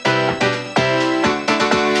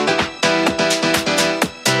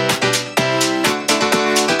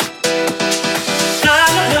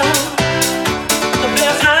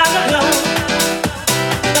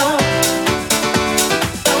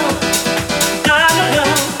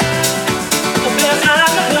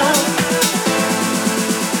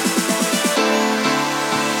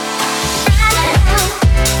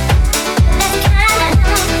 Let's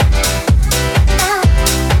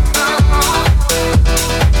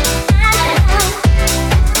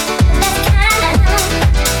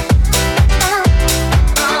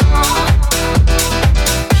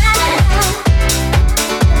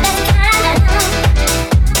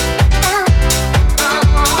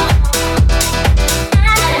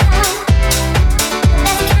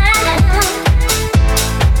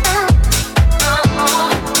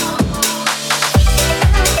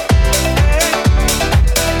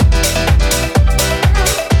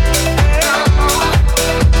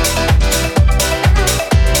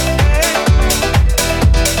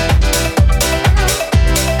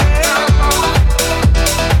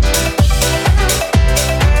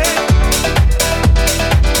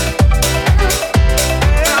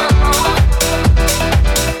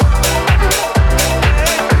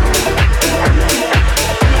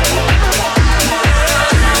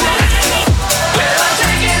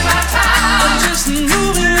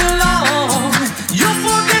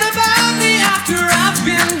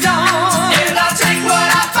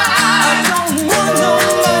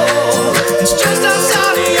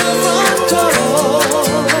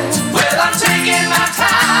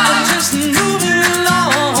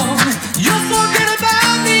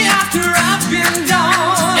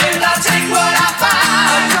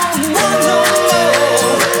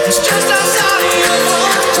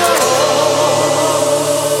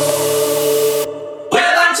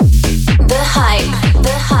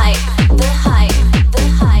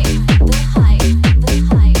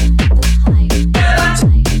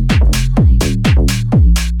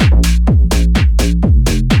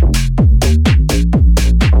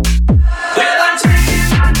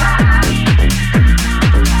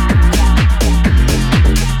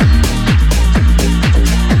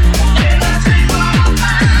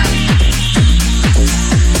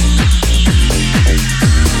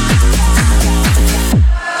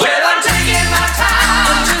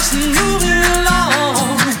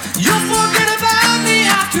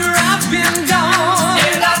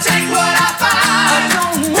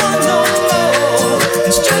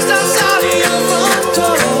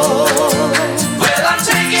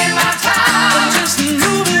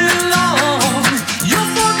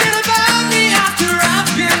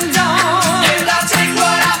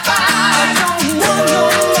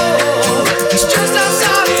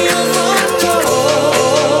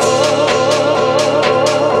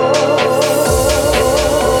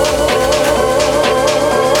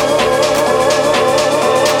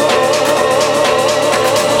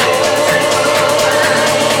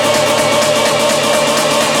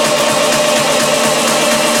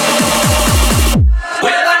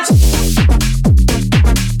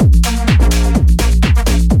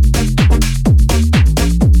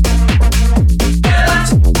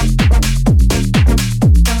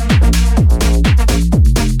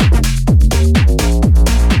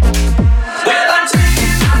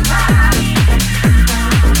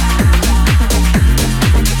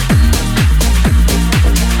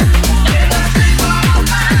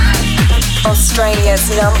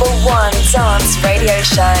Australia's #1 dance radio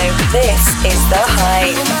show. This is The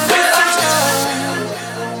Hype.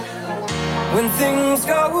 When things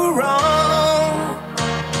go wrong,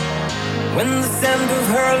 when the scent of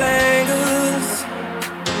her lingers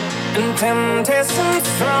and temptation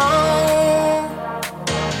strong,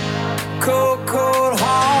 cold, cold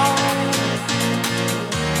heart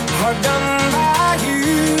done by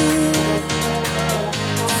you.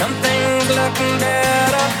 Something's looking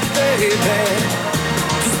better, baby.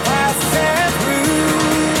 Just pass it through.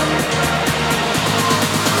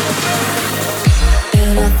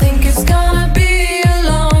 And I think it's gonna be a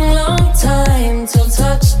long, long time till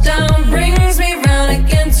touchdown brings me round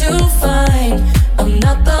again to find I'm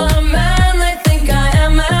not the man they think I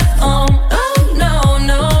am at home. Oh no,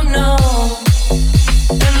 no, no.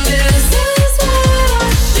 And this is what I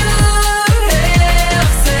should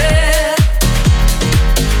have said.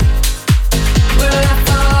 Well, I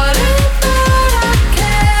thought it, but I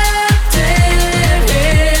kept it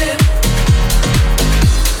hid.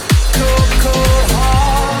 Cold, cold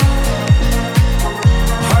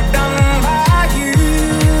heart done by you.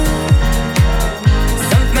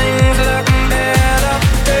 Something's looking better,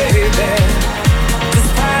 baby.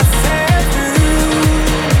 Just pass it through.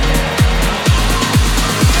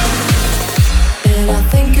 And I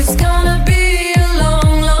think it's gonna be a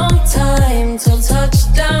long, long time till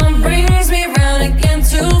touchdown brings me round again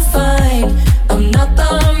to find I'm not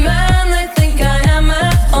the man they think I am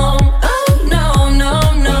at home. Oh no, no,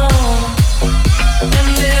 no. And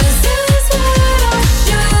this is what I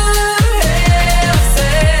should have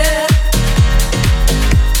said.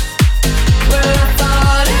 Well, I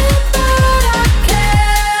thought it, but I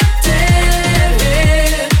kept it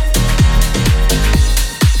hid.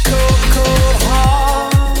 Cold, cold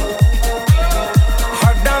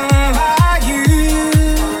heart done by you.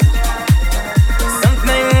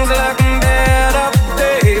 Something's looking better,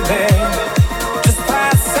 baby. Just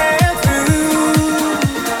pass it through.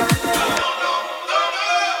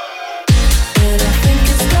 And I think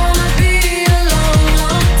it's gonna be a long,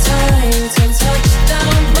 long time till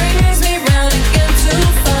touchdown brings me round again to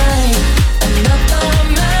find I'm not the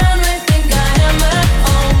man they think I am at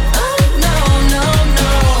home. Oh no, no,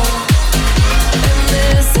 no. And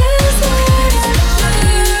this is what I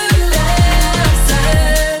should have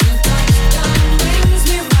said. Touchdown brings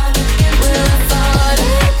me round again. Well, I thought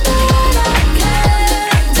it, but I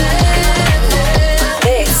kept it.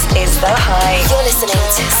 This is The Hype. You're listening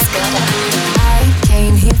to Scudder. I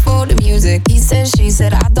came here for the music. He said, she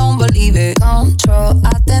said, I don't believe it. Control, I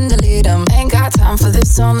then delete him. Ain't got time for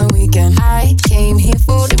this on the weekend. I came here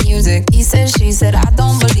for the music. He said, she said, I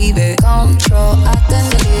don't believe it. Control, I then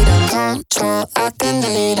delete him. Control, I then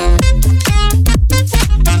delete him.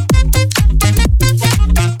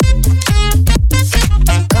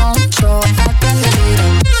 Control, I then delete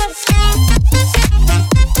him.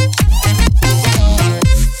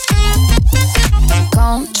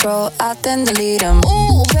 Control, I then delete him.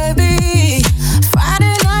 Ooh, baby,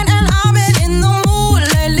 Friday night and I've been in the mood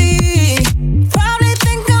lately. Probably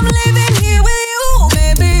think I'm leaving here with you,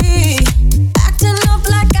 baby. Acting up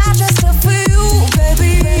like I dressed up for you,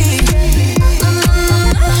 baby.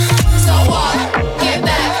 So what? Get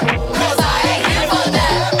back, 'cause I ain't here for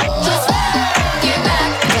that. Just get back.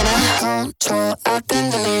 Control, I then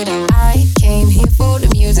delete him. I came here for the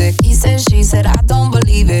music. He said, she said, I don't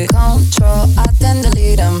believe it. Control, I then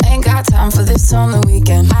delete him. Ain't got time for this on the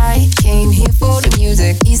weekend. I came here for the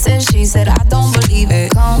music. He said, she said, I don't believe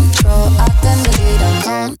it. Control, I then delete him.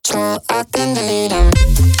 Control, I then delete him.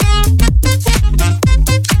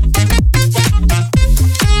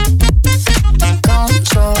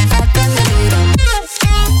 Control, I then delete him.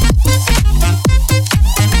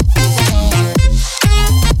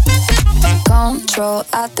 Control,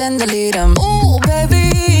 I then delete him. Ooh,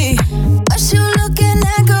 baby, what you looking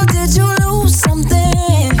at, girl? Did you lose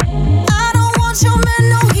something? I don't want your man,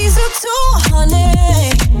 no, he's a two,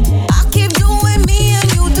 honey. I keep doing me and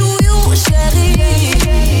you do you, Shelly.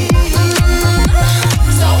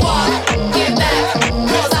 So what? Get back,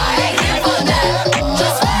 'cause I ain't here for that.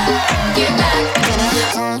 Just get back.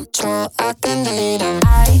 Control, I then delete him. I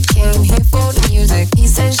came here for the music. He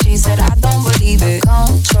said, she said, I don't believe it.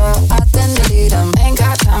 Control, I then delete him. Ain't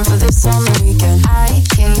got time for this on the weekend. I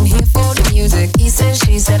came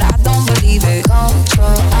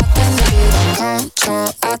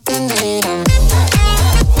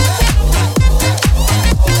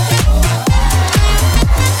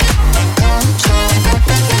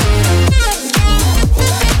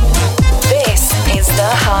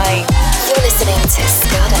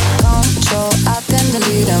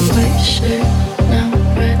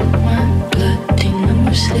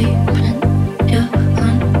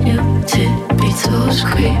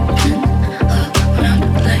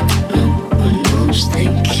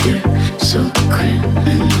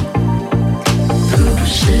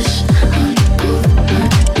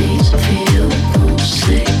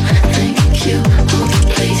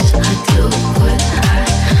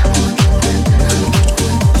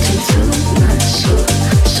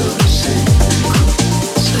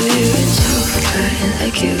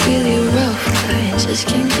just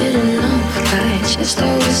can't get enough. I just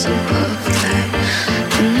always above that.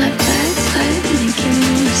 From that bad side, making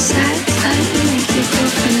me a sad side, make you go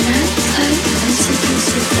from that side, and to this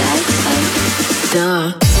or that side.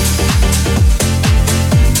 Duh.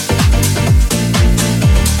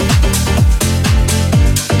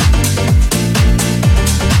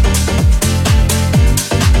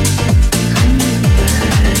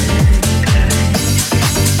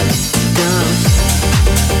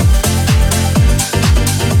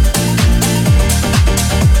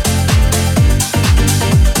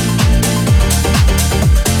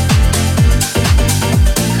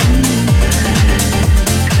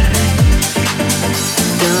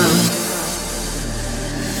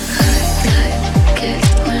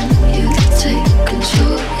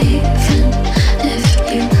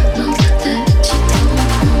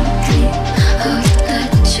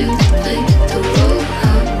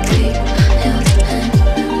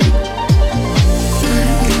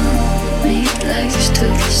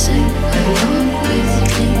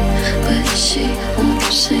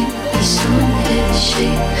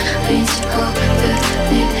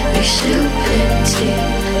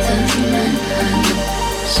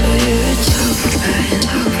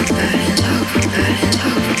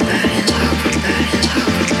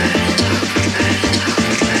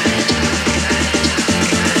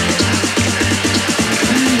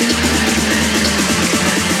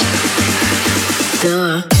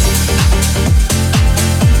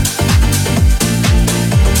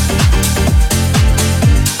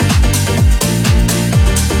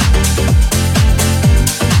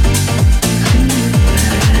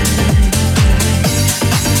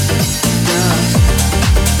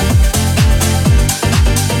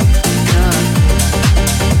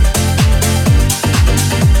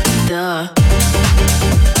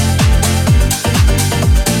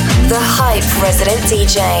 Resident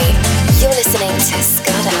DJ. You're listening to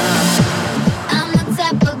Scudder. I'm the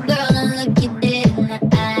type of girl to look you dead in the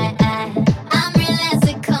eye. I'm real as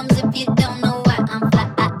it comes if you don't know why I'm fly.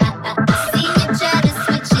 I see you try to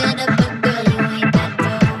switch it up, but girl, you ain't that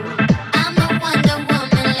dope. I'm a Wonder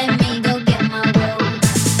Woman, let me go get my robe.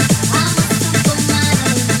 I'm a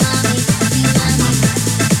supermodel, mommy, see mommy.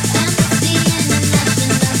 Embassy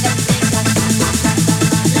International, got big hearts on my back.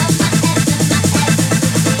 Love my ass and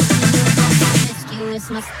my ass.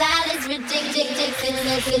 My style is ridiculous,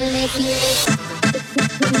 ridiculous.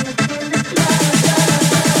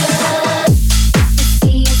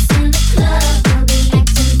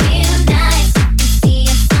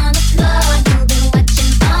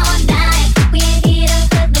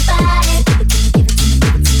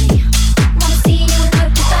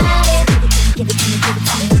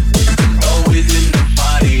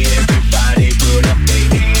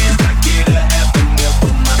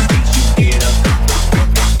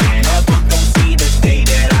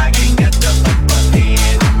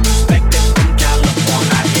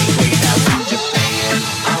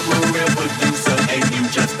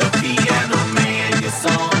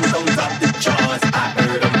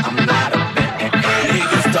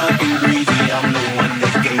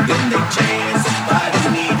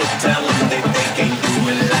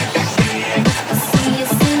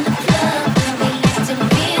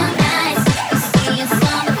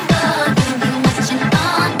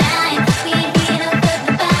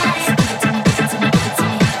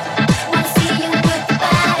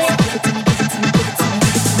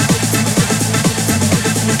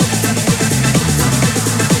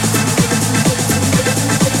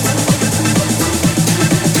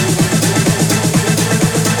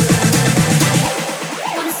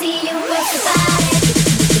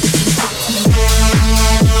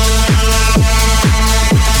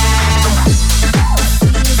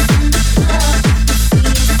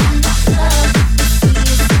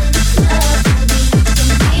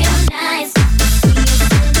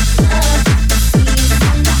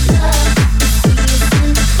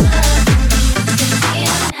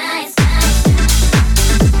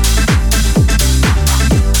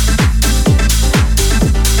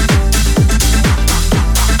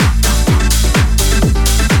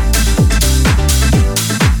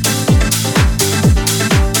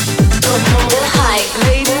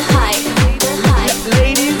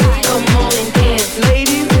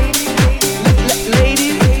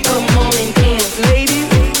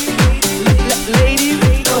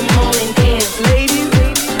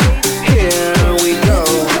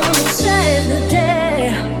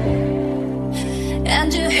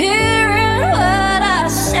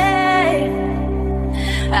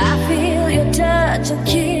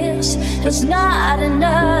 was not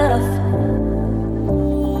enough.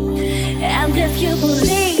 And if you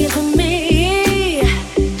believe in me,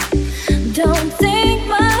 don't think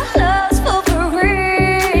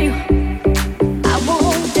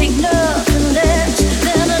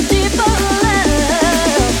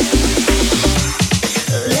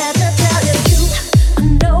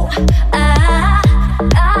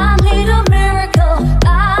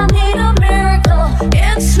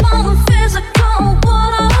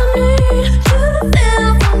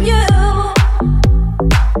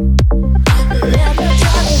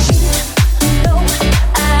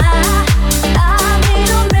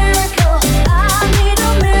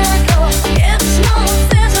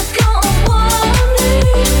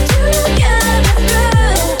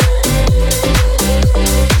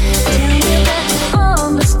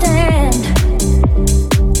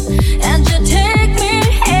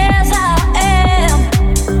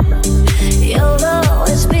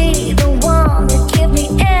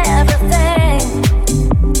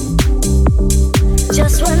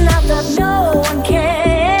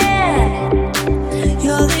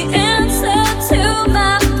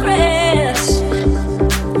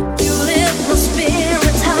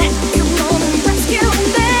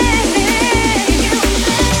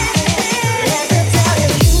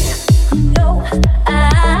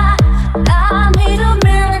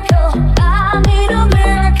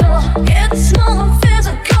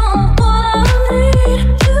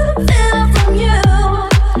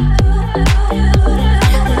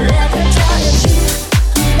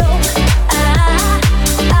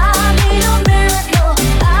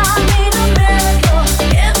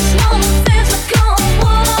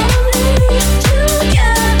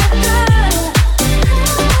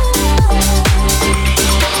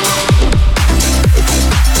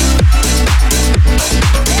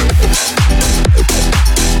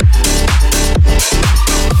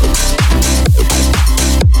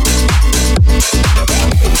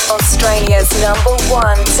number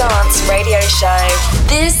one dance radio show.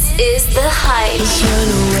 This is The Hype. Let's run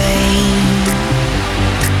away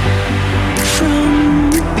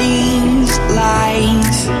from these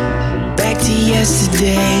lies back to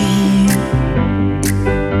yesterday.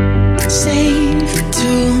 Save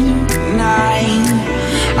tonight.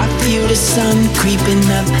 I feel the sun creeping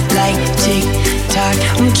up like tick-tock.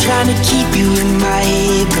 I'm trying to keep you in my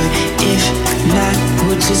head, but if not,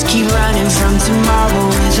 we'll just keep running from tomorrow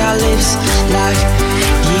as our lips lock.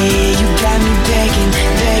 Yeah, you got me begging,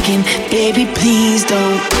 begging, baby, please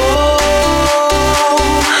don't go.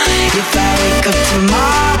 If I wake up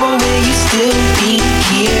tomorrow, will you still be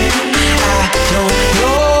here? I don't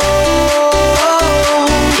know.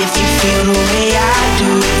 If you feel the way I do,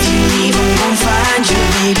 if you leave, I'm gon' find you,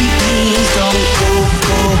 baby, please don't go,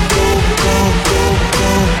 go, go, go, go,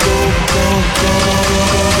 go, go, go, go,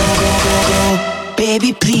 go, go, go,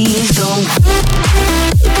 baby, please don't.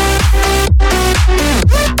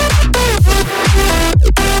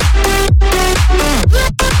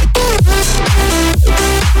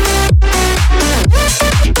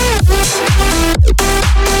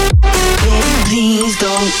 Baby, please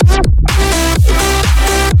don't.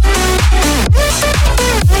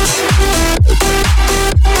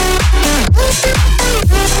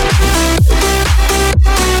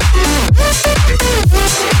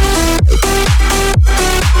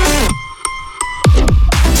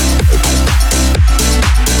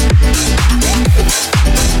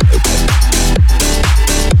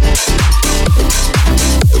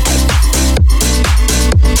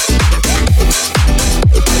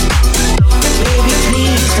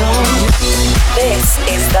 This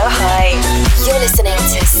is The Hype. You're listening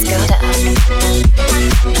to Skoda.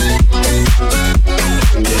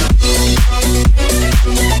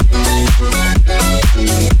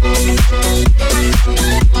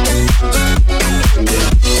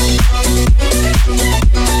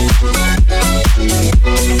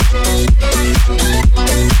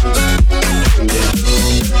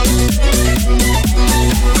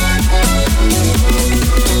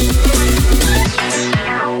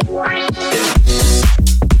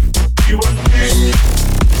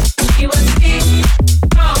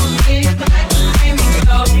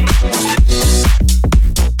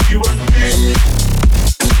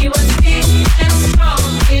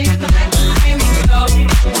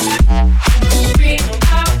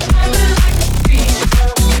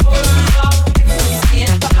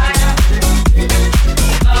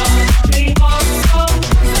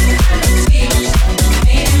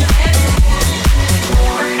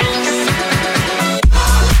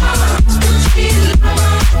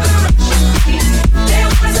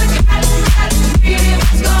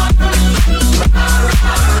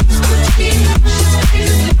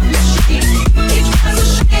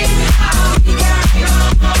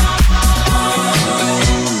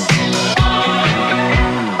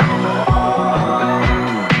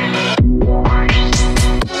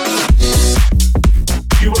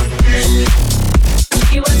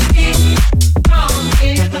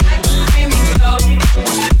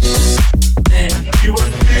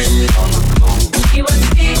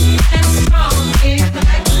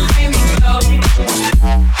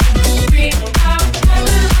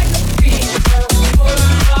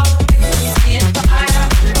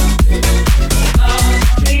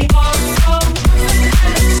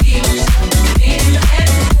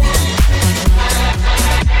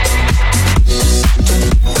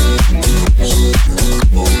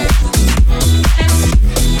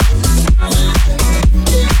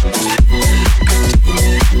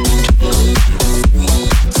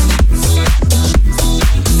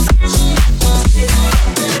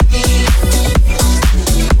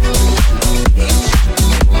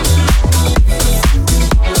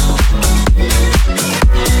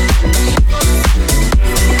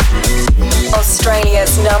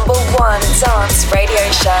 dance radio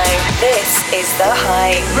show. This is The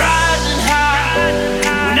Hype. Rising high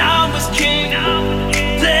when I was king.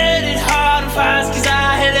 Played it hard and fast cause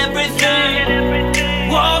I had everything.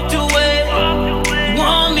 Walked away,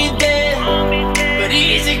 want me there. But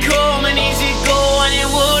easy come and easy go and it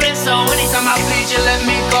wouldn't. So anytime I feed you, let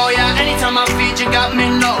me go. Yeah, anytime I feed you, got me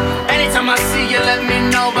no. Anytime I see you, let me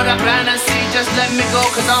know. But I plan to see, just let me go.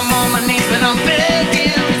 Cause I'm on my knees and I'm begging.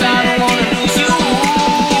 Cause I don't wanna lose you.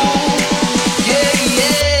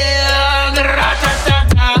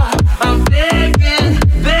 I'm begging,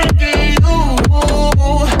 begging you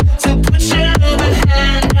to put your loving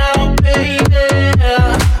hand out, baby.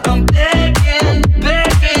 I'm begging,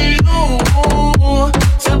 begging you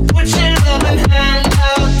to put your loving hand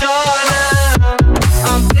out, darling.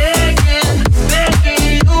 I'm begging, begging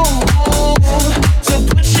you to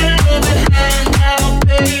put your loving hand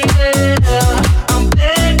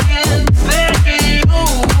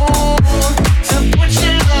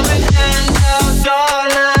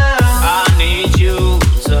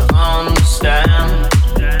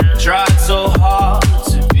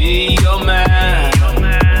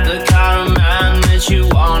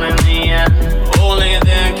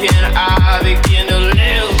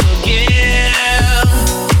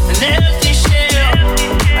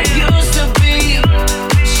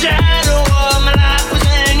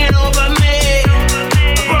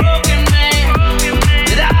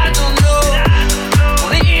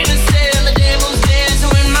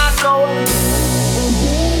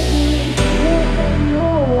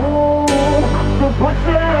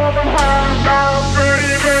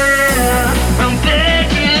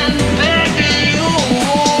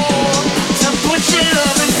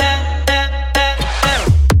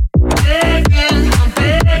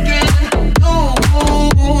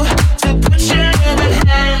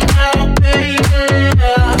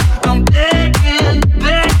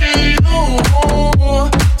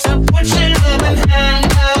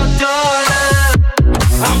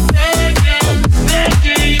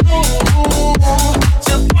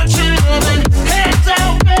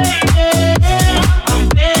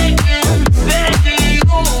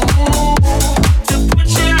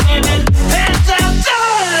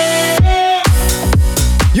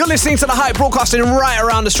listening to The Hype, broadcasting right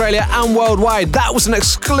around Australia and worldwide. That was an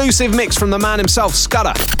exclusive mix from the man himself,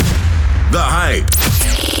 Scudder. The Hype.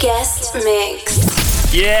 Guest mix.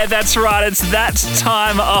 Yeah, that's right. It's that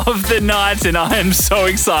time of the night, and I am so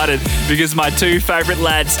excited because my two favourite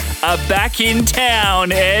lads are back in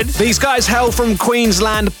town, Ed. These guys hail from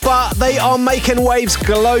Queensland, but they are making waves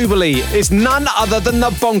globally. It's none other than the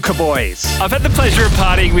BONKA Boys. I've had the pleasure of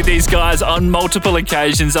partying with these guys on multiple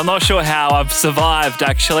occasions. I'm not sure how I've survived,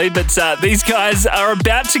 actually, but these guys are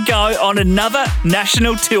about to go on another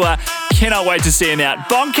national tour. Cannot wait to see them out.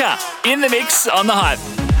 BONKA in the mix on The Hype.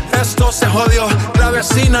 Esto se jodió, la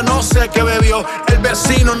vecina no sé qué bebió, el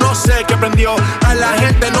vecino no sé qué prendió, a la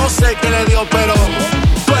gente no sé qué le dio, pero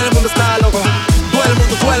todo el mundo está loco, todo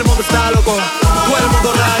el mundo está loco, todo el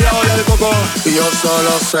mundo rayado del coco, y yo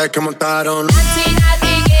solo sé que montaron.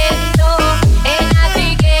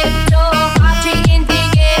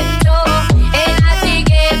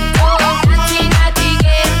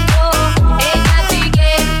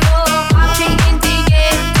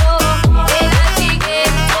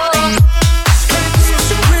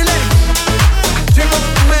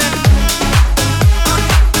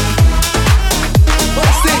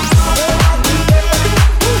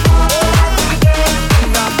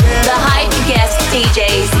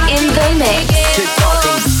 DJs in the mix.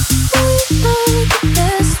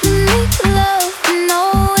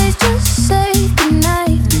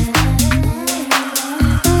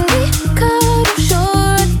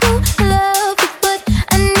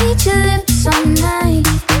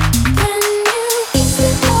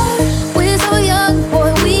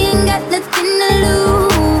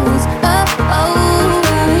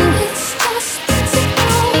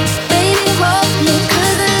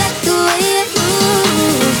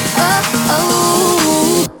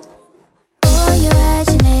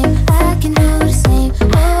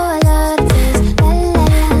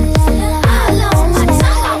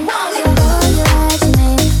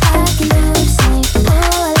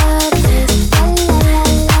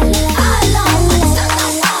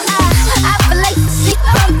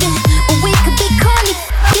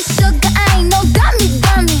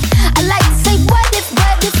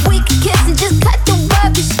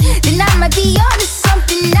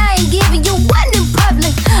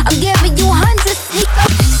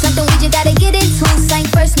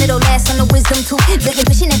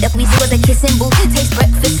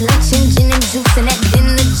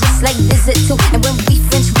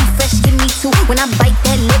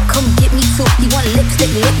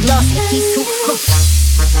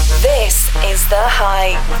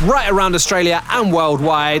 Right around Australia and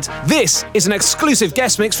worldwide, this is an exclusive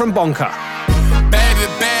guest mix from BONKA. Baby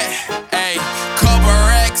bet, ayy, couple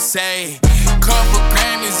racks, ayy, couple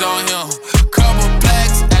Grammys on him, couple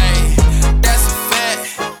blacks, ayy, that's a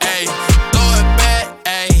fact, ayy, throw it back,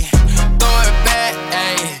 ayy, throw it back,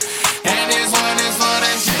 ayy, and this one is for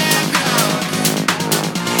the champion.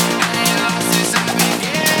 I ain't lost since I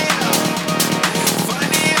began. Funny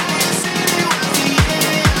how you said it was the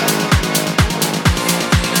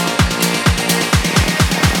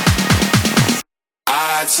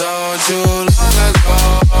I told you long ago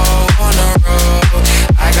on the road,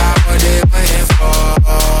 I got what they waiting for.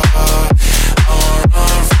 Don't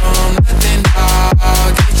run from nothing,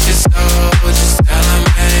 dog. Get your soul, just tell them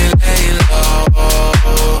ain't lay low.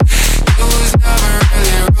 You was never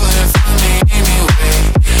really rooting for me anyway.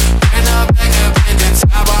 When I'm back up in the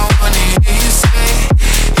top, I wanna hear you say,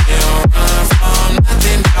 you don't run from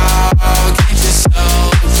nothing, dog. Get your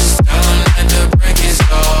soul, just tell them that the break is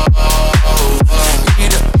over.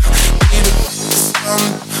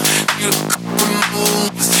 You the couple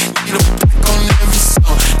moves, you the black on every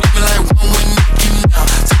song. You be like one with Nicky now.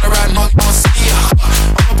 Tell her I know you won't see her.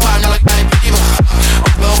 I'm a partner like Night Fever.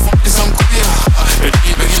 I'm well from this, I'm queer. You're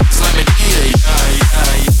deep, but you just let me do it. Yeah.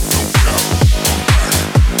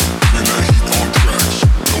 No cap, I'm back. Bring that heat on tracks.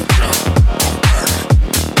 No cap, I'm back.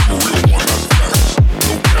 I'm a real one, that's facts.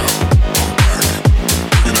 No cap, I'm back.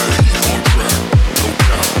 Bring that heat on track. No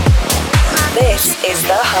cap, I'm back. This is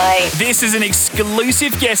The Hype. This is an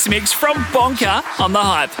exclusive guest mix from BONKA on The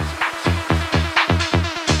Hype.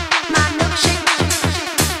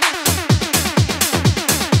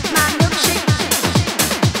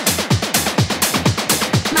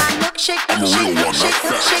 Milkshake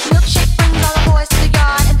brings all the boys to the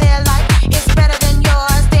yard and they're like, it's better than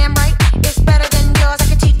yours. Damn right, it's better than yours. I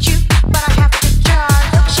can teach you, but I have to charge.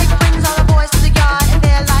 Milkshake brings all the boys to the yard and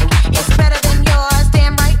they're like, it's better than yours.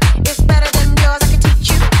 Damn right, it's better than yours. I can teach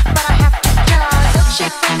you, but I have to charge.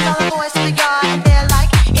 Milkshake brings all the boys to the yard and they're like,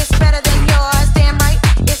 it's better than yours. Damn right,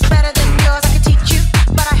 it's better than yours. I can teach you,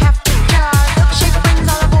 but I have to charge. Milkshake brings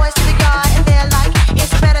all the boys to the yard and they're like,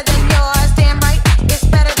 it's better than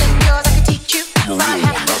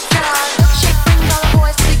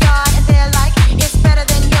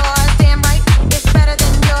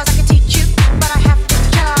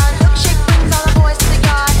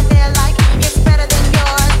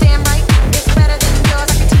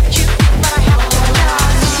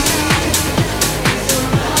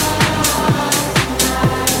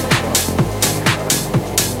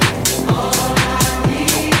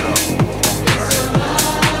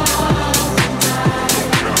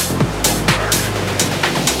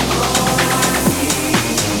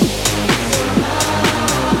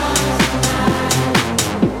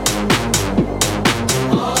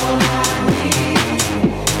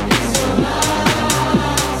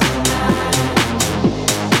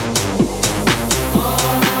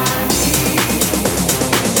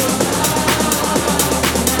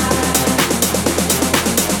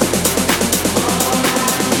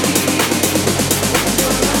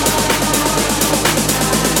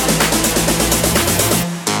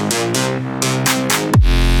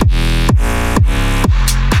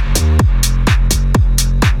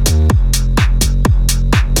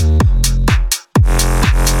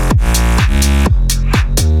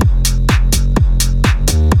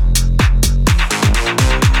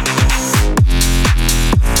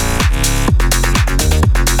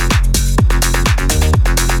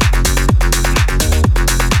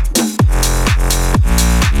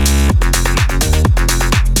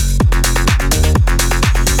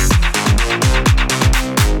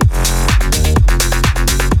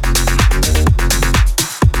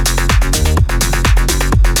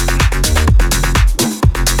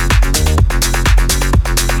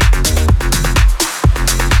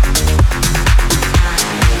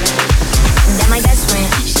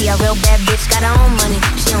a real bad bitch, got her own money.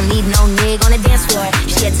 She don't need no nigga on the dance floor.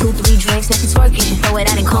 She had 2-3 drinks, now she twerking. She throw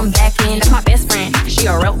it out and come back in. That's my best friend. She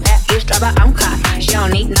a real bad bitch, drive her own car. She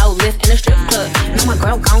don't need no lift in a strip club. No, my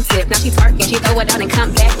girl gon' tip. Now she twerking. She throw it out and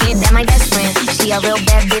come back in. That my best friend. She a real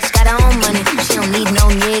bad bitch, got her own money. She don't need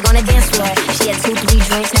no nigga on the dance floor. She had 2-3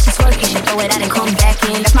 drinks, now she twerking. She throw it out and come back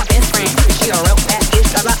in. That's my best friend. She a real bad bitch,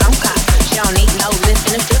 drive her own car. She don't need no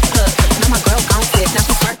lift in a strip club. No, my girl gon' tip. Now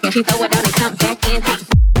she twerking. She throw it out and come back in.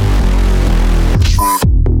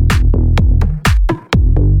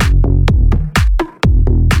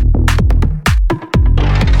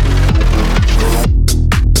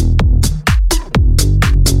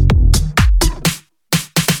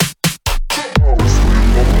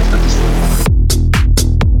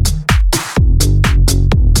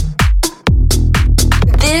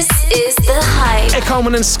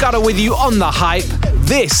 Coleman and Scudder with you on The Hype.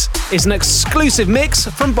 This is an exclusive mix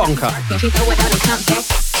from BONKA.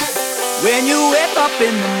 When you wake up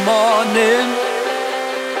in the morning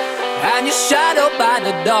and you're shadowed by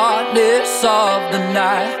the darkness of the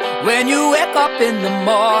night. When you wake up in the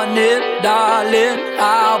morning, darling,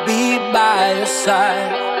 I'll be by your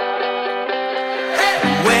side.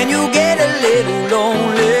 When you get a little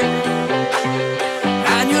lonely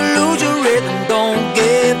and you lose your rhythm, don't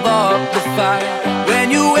give up the fight. When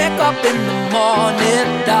you wake up in the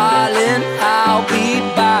morning, darling, I'll be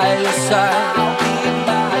by your side. I'll be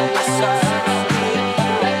by your side.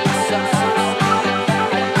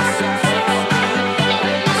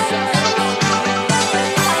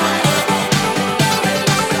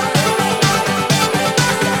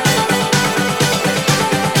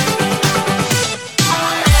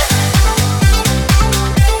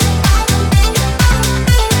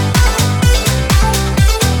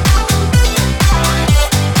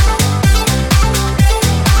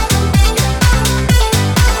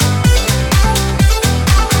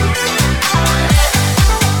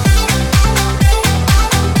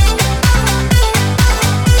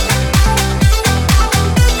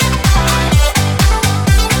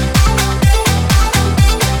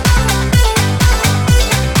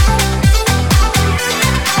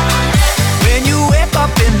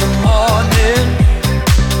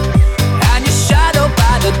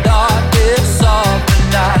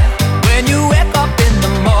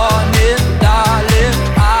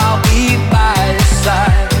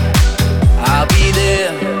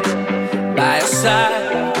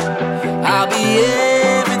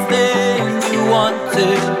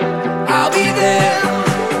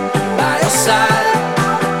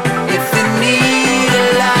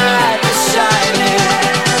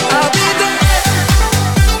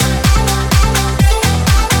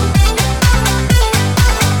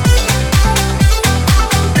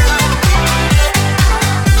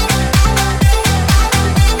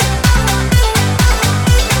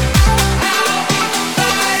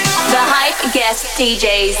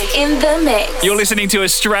 DJs in the mix. You're listening to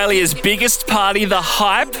Australia's biggest party, The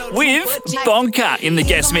Hype, with BONKA in the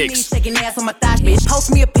guest mix.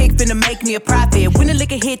 Post me a pic, finna make me a profit. When the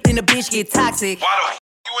liquor hit, then the bitch get toxic. Why the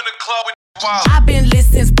you in the club with I've been lit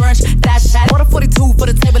since brunch, flash shot. Order 42 for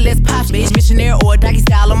the table, let's pop, bitch. Missionary or doggy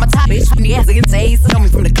style on my top, bitch. When the ass again taste, tell me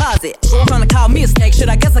from the closet. Trying to call me a snake, shit,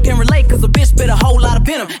 I guess I can relate. Cause a bitch spit a whole lot of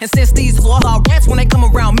venom. And since these walls are rats, when they come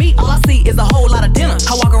around me, all I see is a whole lot of dinner.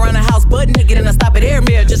 I walk around the house butt naked and I stop at air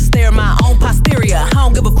mirror just to stare at my own posterior. I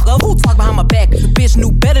don't give a fuck who talk behind my back. The bitch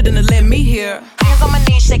knew better than to let me hear. Hands on my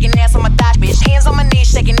knees, shaking ass on my thigh, bitch. Hands on my knees,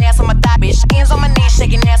 shaking ass on my thigh, bitch. Hands on my knees,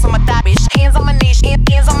 shaking ass on my thigh, bitch. Hands on my knees,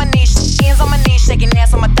 hands on my knees, hands on my knees, shaking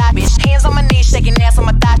ass on my thigh, bitch. Hands on my knees, shaking ass on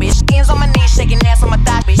my thigh, bitch. Hands on my knees, shaking ass on my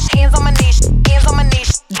thigh, bitch. Hands on my knees, hands on my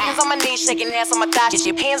knees, hands on my knees, shaking ass on my thigh,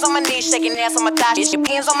 bitch. Hands on my knees, shaking ass on my thigh, bitch.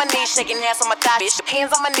 Hands on my knees, shaking ass on my thigh, bitch.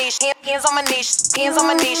 Hands on my knees, hands on my knees, hands on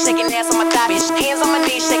my knees, shaking ass on my thigh, bitch. Hands on my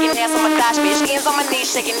knees, shaking ass on my thigh, bitch. Hands on my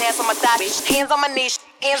knees, shaking ass on my thigh, bitch. Hands on my knees,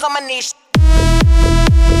 hands on my knees.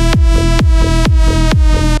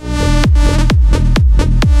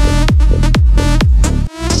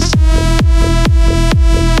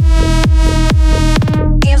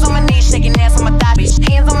 Hands on my knees, shaking ass on my thigh, bitch.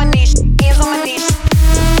 Hands on my knees, hands on my knees.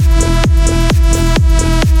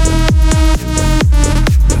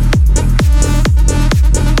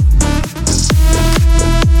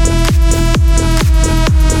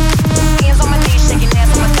 Hands on my knees, shaking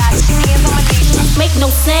ass on my thigh, bitch. Hands on my knees. Make no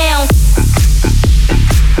sound.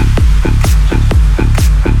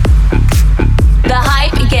 The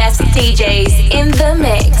Hype guest DJs in the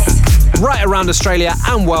mix. Right around Australia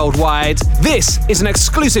and worldwide, this is an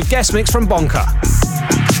exclusive guest mix from BONKA.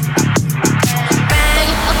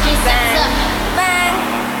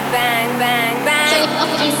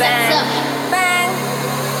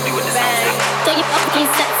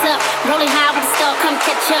 train sets up. Rolling high with the star, come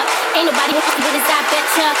catch up. Ain't nobody with us, I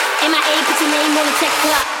betcha. MIA, put your name on the check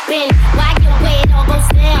up. Been why get away, it all goes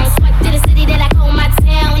down. Swipe to the city that I call my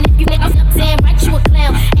town. And if you make us up, then write you a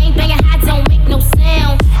clown. Ain't banging high, don't make no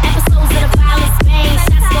sound. Episodes of the violence, bang.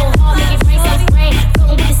 Shots go hard, make your brain cells brain.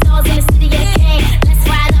 Floating with the stars in the city of the king. Let's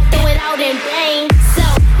ride up, throw it out and bang. So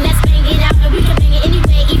let's bang it out, and we can bang it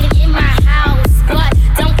anywhere, even in my house. But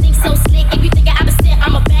don't think so slick. If you think I'm a sit,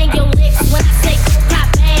 I'ma bang your lips. When I say go pop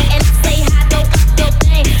bang, and I say high, go up your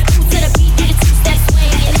thing. Move to the beat, do the two-step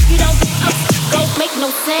swing. And if you don't get up, go make no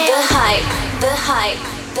sense. The hype, the hype,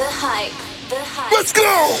 the hype, the hype. Let's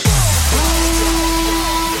go!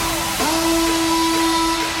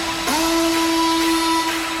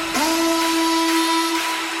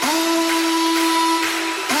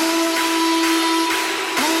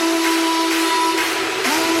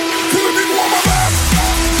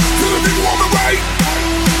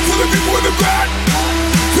 With the back,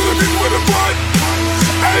 to the people with the front.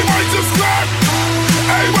 Everybody just clap.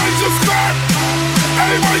 Everybody just clap.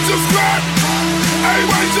 Everybody just clap.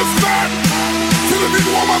 Everybody just clap. To the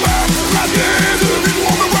people on my left, clap your hands. To the people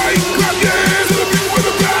on the right, clap your hands. To the people with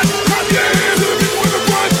the back, clap your hands. To the people with the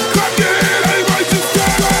front, clap your hands. Everybody just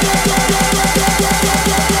clap.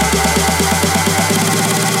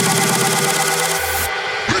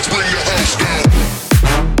 Let's bring your house down.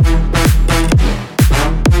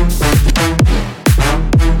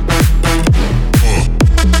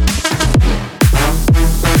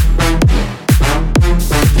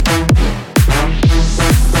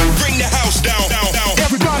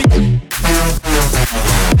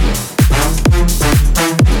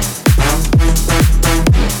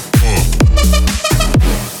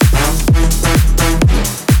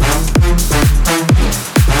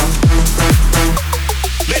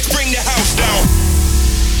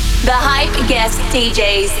 Guest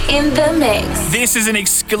DJs in the mix. This is an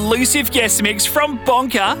exclusive guest mix from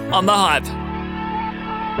BONKA on The Hype.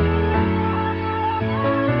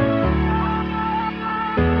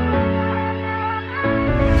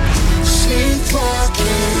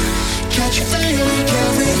 Sleepwalking, catch you feeling,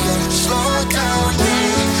 carry on, slow down,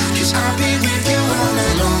 yeah. 'Cause I'll be with you all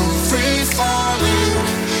night long, free falling.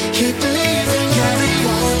 Keep believing, carry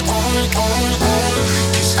on.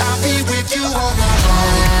 'Cause I'll be with you all night long.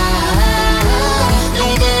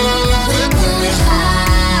 Know that I love it when we're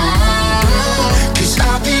high. 'Cause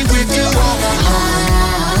I'll be with you all night long.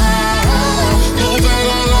 Know that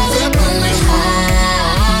I love it when we're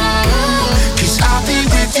high. 'Cause I'll be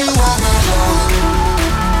with you all night long.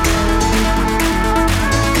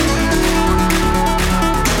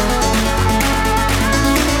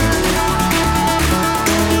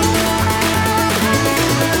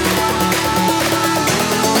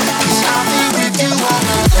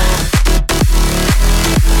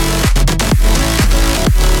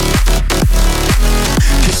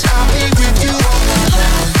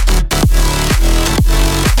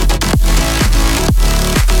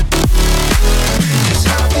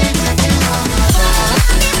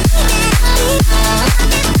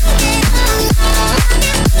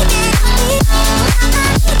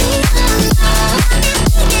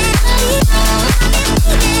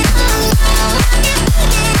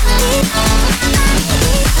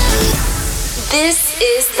 This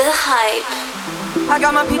is The Hype. I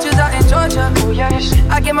got my peaches out in Georgia. Oh yeah,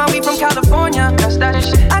 I get my weed from California. That's that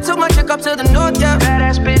shit. I took my chick up to the north, yeah.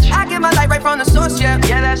 Badass bitch. I get my light right from the source, yeah.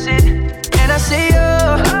 Yeah, that's it. And I see you,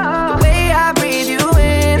 the way I breathe you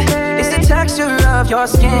in. It's the texture of your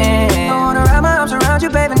skin. I wanna wrap my arms around you,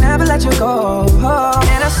 baby, never let you go.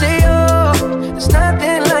 And I see you, there's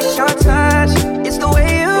nothing like your touch. It's the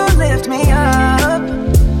way you lift me up.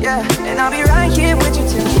 Yeah, and I'll be right here with you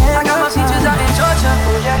till the end. I got my peaches out in Georgia.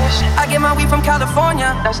 Oh yeah, I get my weed from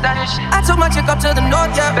California. That's that shit. I took my chick up to the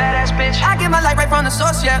north, yeah. Badass bitch. I get my light right from the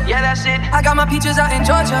source, yeah. Yeah, that's it. I got my peaches out in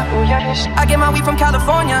Georgia. Oh yeah, I get my weed from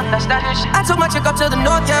California. That's that shit. I took my chick up to the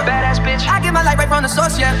north, yeah. Badass bitch. I get my light right from the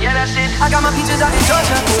source, yeah. Yeah, that's it. I got my peaches out in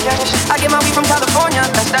Georgia. Oh yeah, I get my weed from California.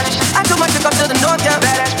 That's that shit. I took my chick up to the north, yeah.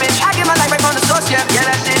 Badass bitch. I get my light right from the source, yeah. Yeah,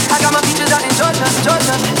 that's it. I got my peaches out in Georgia,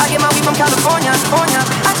 Georgia. I get my weed from California, California.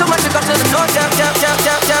 I took my chick up to the north, yeah, yeah, yeah,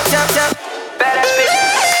 yeah, yeah, yeah, yeah. Badass bitch.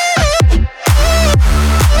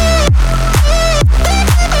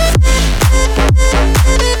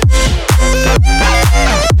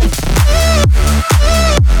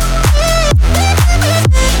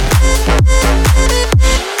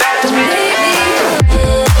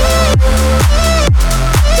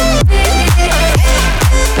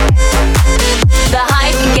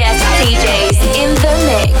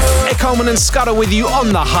 and Scudder with you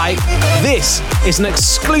on The Hype. This is an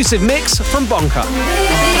exclusive mix from BONKA.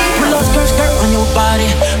 Pull up skirt on your body,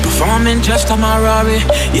 performing just on my Rari.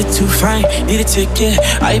 You're too fine, need a ticket.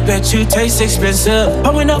 I bet you taste expensive.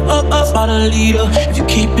 Pouring up about a liter. If you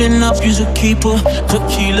keeping up, you's a keeper.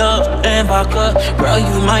 Tequila and vodka, girl,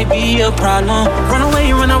 you might be a problem. Run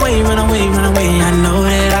away, run away, run away, run away. I know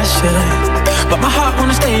that I should, but my heart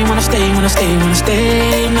wanna stay, wanna stay, wanna stay, wanna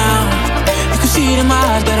stay now. You can see it in my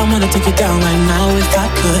eyes that I wanna take it down right now if I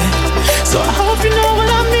could. So I hope you know what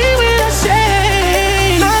I mean when I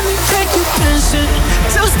say, let me take you dancing.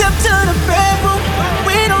 Two-step to the bedroom.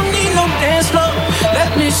 We don't need no dance floor.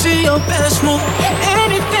 Let me see your best move.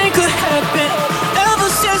 Anything could happen. Ever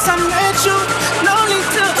since I met you, no need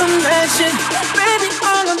to imagine. Baby,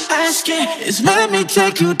 all I'm asking is let me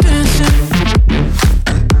take you dancing.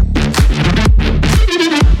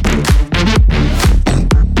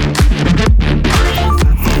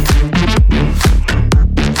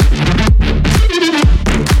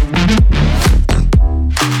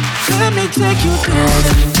 Take you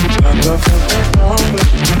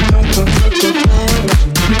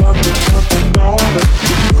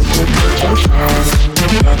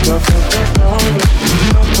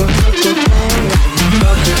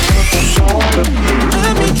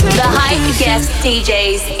The Hype guest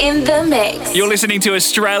DJs in the mix. You're listening to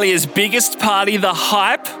Australia's biggest party, The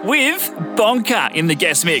Hype, with BONKA in the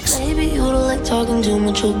guest mix. Maybe you don't like talking too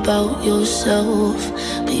much about yourself,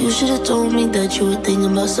 but you should have told me that you were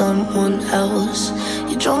thinking about someone else.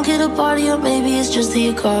 You're drunk at a party, or maybe it's just that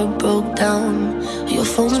your car broke down. Your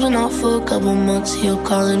phone's been off for a couple months, you're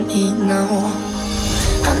calling me now.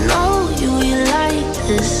 I know you like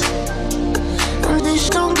this. When this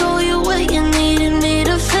don't go your way, you needed me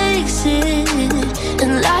to fix it.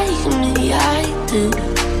 And like me, I did.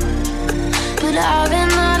 But I've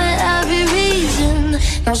been out of every reason.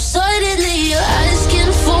 Now suddenly you're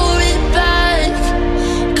asking for it back.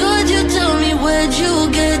 Could you tell me where'd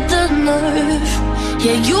you get the nerve?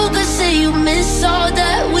 Yeah, you could say you miss all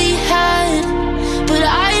that we had, but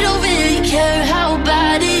I don't really care how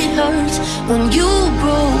bad it hurts when you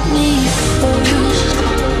broke me first.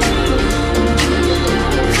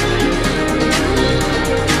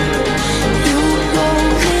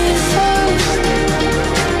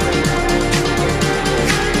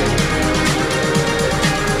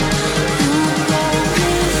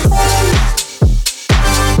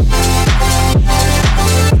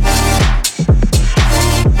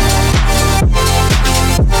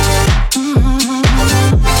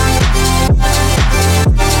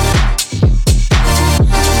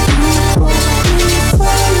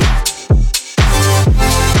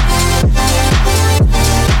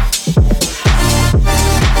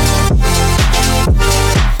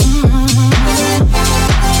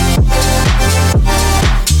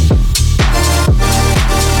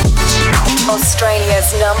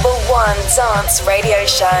 Australia's #1 dance radio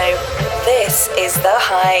show. This is The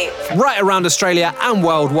Hype. Right around Australia and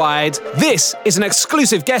worldwide, this is an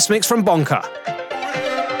exclusive guest mix from BONKA.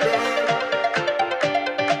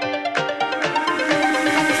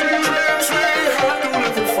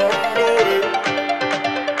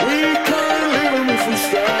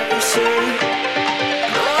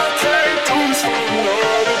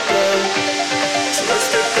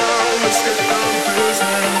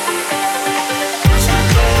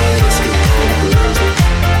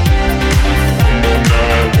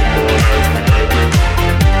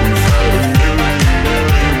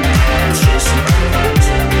 Just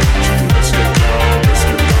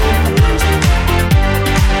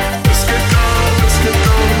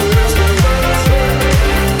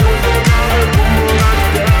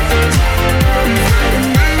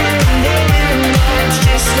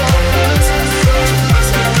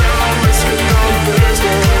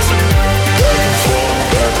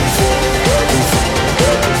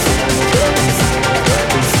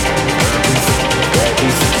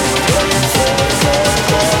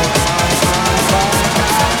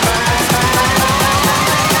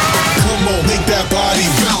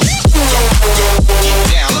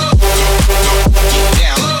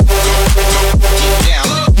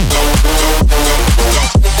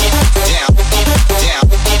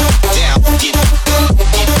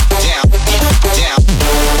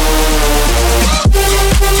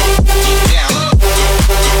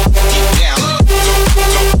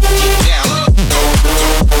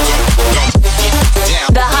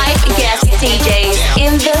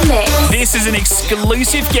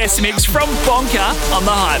exclusive guest mix from Bonka on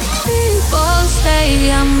The Hype. People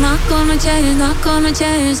say I'm not gonna change, not gonna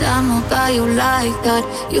change. I'm not guy you like that.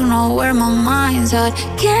 You know where my mind's at.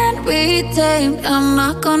 Can't be tamed. I'm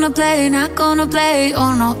not gonna play, not gonna play.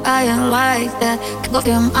 Oh no, I ain't like that. Go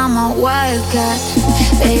him, I'm a wildcat.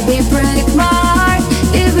 Baby, break my heart.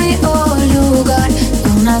 Give me all you got.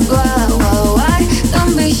 Don't ask why.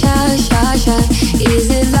 Don't be shy, shy, shy. Is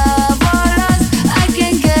it love or lust? I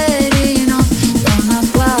can't get enough. Don't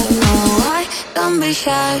ask why. Don't be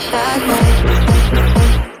shy, shy, shy.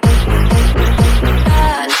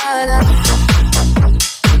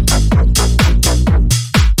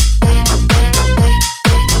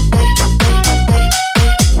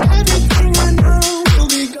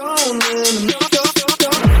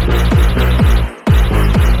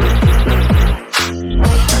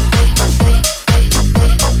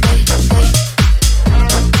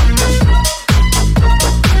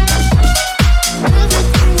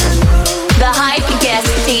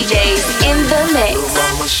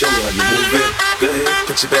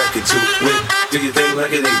 Put your back into it. Do your thing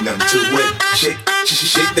like it ain't nothing to it. Shake,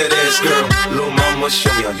 shake that ass, girl. Little mama,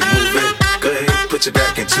 show me how you move it. Go ahead, put your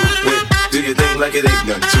back into it. Do your thing like it ain't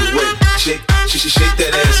nothing to it. Shake, shake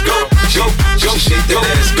that ass, girl. Shake that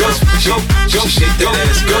ass, girl. Shake that ass, girl. Shake that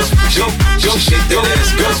ass, girl. Shake that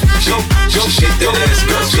ass, girl. Shake that ass,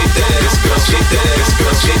 girl. Shake that ass, girl. Shake that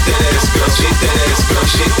ass, girl. Shake that ass, girl.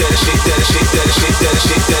 Shake that, shake that, shake that, shake that,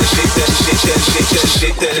 shake that, shake that, shake that, shake that,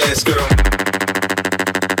 shake that ass, girl.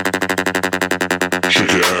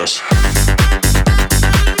 Shake your ass.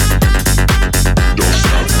 Don't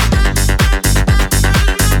stop.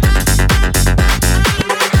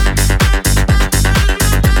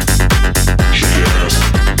 Shake your ass.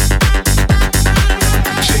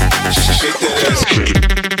 Shake that ass.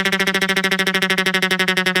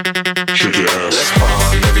 Shake your ass. Let's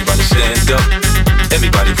party. Everybody stand up.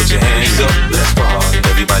 Everybody put your hands up. Let's party.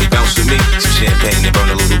 Everybody bounce with me. Some champagne and burn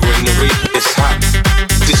a little greenery. It's hot.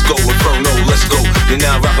 Disco Inferno, let's go. Then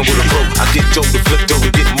now rockin' with a pro. I get dope to flip dope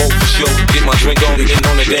and get more for show. Get my drink on and get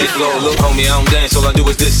on the dance floor. Look, homie, I don't dance, all I do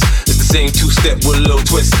is this. It's the same two-step with a little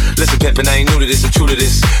twist. Listen, pimpin', I ain't new to this, I'm true to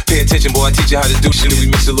this. Pay attention, boy, I teach you how to do shit. We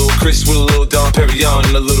mix a little Chris with a little Dom Perignon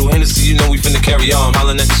and a little Hennessy, you know we finna carry on.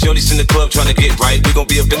 Hollin' at the shorties in the club tryna get right. We gon'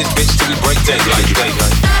 be up in this bitch till we break daylight.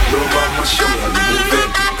 Little mama, show me how you move it.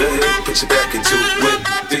 Go ahead, put your back into it.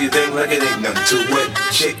 Do your thing like it ain't nothing to it.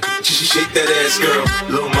 Shake, shake that ass, girl.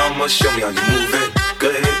 Little mama, show me how you move it. Go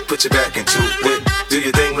ahead, put your back into it. Do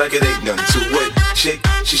your thing like it ain't nothing to it. Shake,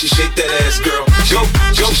 shake that ass, girl. Shake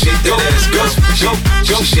that ass, girl.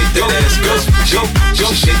 Shake that ass, girl. Shake that ass, girl.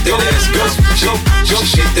 Shake that ass, girl. Shake that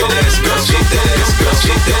ass, girl. Shake that ass, girl.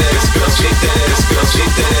 Shake that ass, girl.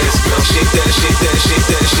 Shake that ass, girl. Shake that, shake that, shake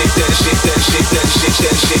that, shake that, shake that, shake that, shake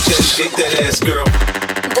that, shake that, shake that ass, girl.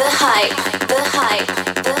 The hype, the hype,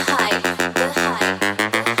 the hype, the hype.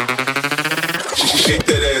 Shake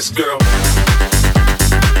that ass, girl.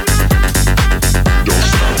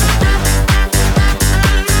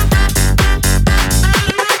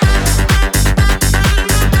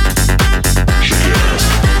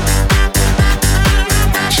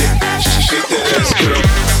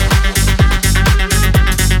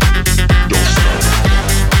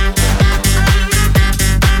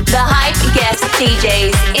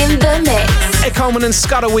 DJs in the mix. Ed Coleman and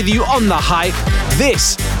Scudder with you on The Hype.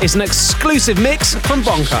 This is an exclusive mix from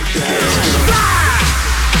Bonka. 5,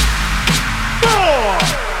 4,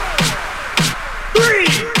 3,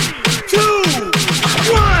 2,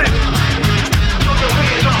 1.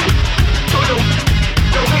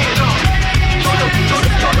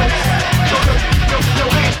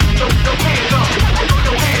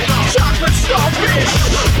 Chocolate starfish.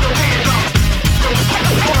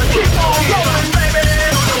 Keep on rolling, baby.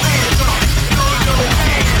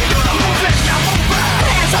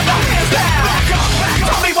 Hands up, hands down.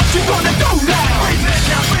 Tell me what you gonna do now.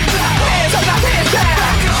 Hands up, hands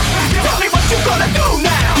down.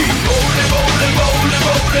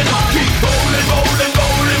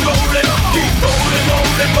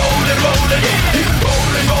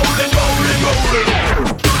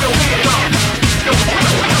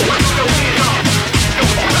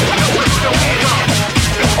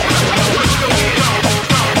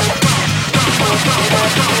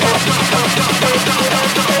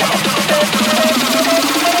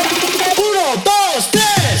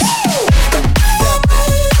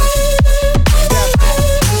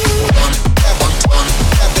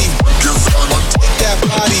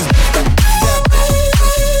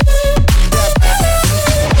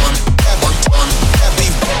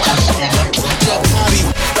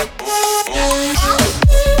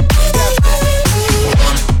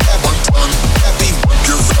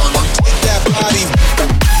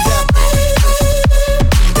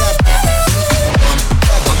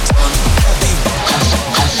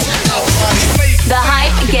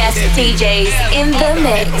 DJs in the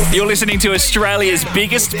mix. You're listening to Australia's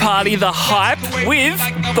biggest party, The Hype, with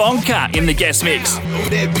Bonka in the guest mix.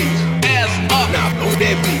 Ass up, now move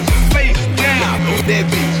that bitch. Face down, now move that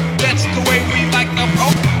bitch. That's the way we like to roll.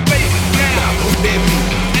 Face down, now move that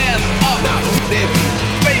bitch. Ass up, now move that bitch.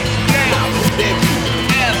 Face down, now move that bitch.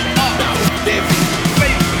 Ass up, now move that bitch.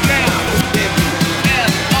 Face down, now move that bitch.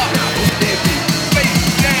 Ass up, now move that bitch. Face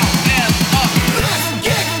down, ass up. Let's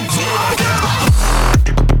get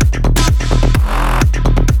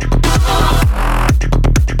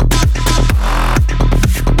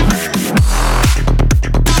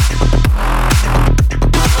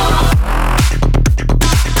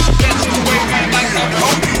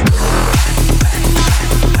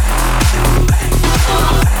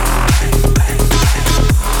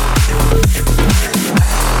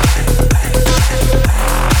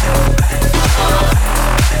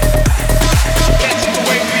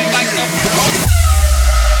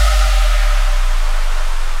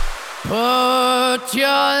Put your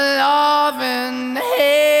loving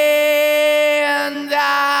hand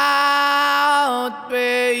out,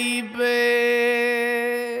 baby.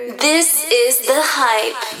 This is The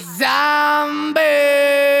Hype. I'm begging.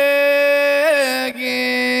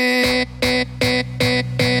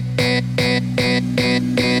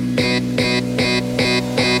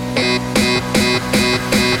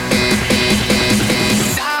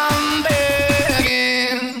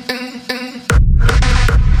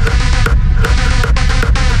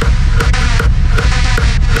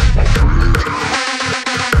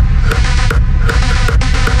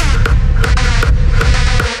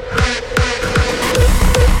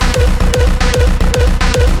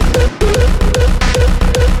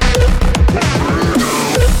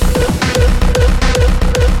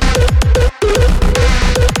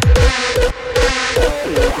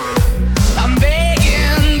 I'm begging. I'm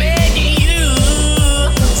begging, begging you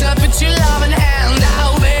to put your loving hand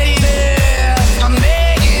out, baby. I'm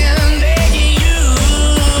begging, begging you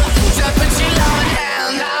to put your loving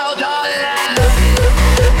hand out, darling.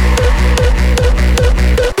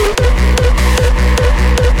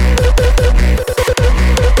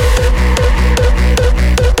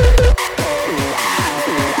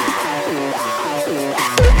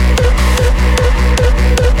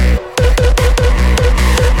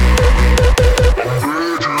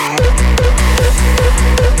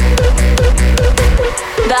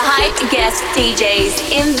 The Hype guest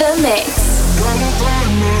DJs in the mix.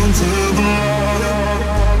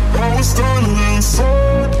 I was standing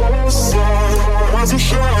inside, as a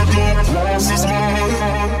shadow crosses my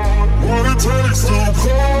heart. What it takes to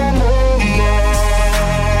come alive.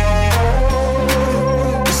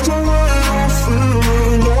 It's the way I'm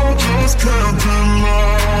feeling, I just can't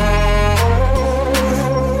deny.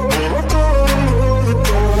 But I gotta let it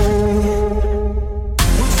go.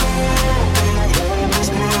 We fall in a hopeless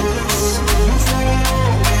place. We fall in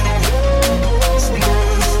a hopeless place. We fall in a hopeless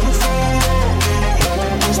place. We fall in a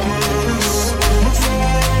hopeless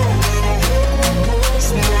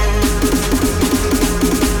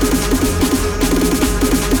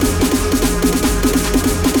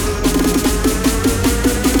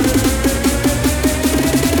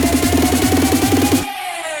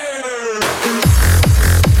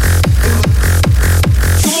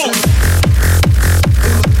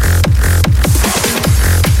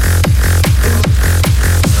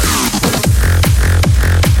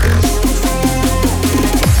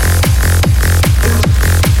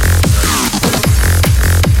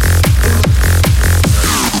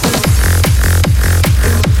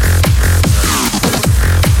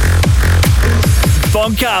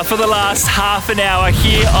Bonka for the last half an hour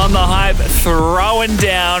here on The Hype, throwing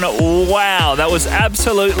down. Wow, that was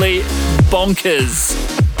absolutely bonkers.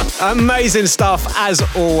 Amazing stuff as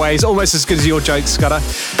always. Almost as good as your jokes, Scudder.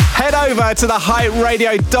 Head over to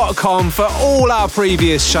thehyperadio.com for all our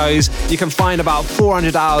previous shows. You can find about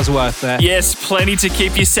 400 hours worth there. Yes, plenty to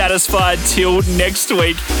keep you satisfied till next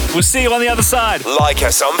week. We'll see you on the other side. Like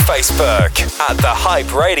us on Facebook at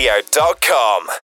thehyperadio.com.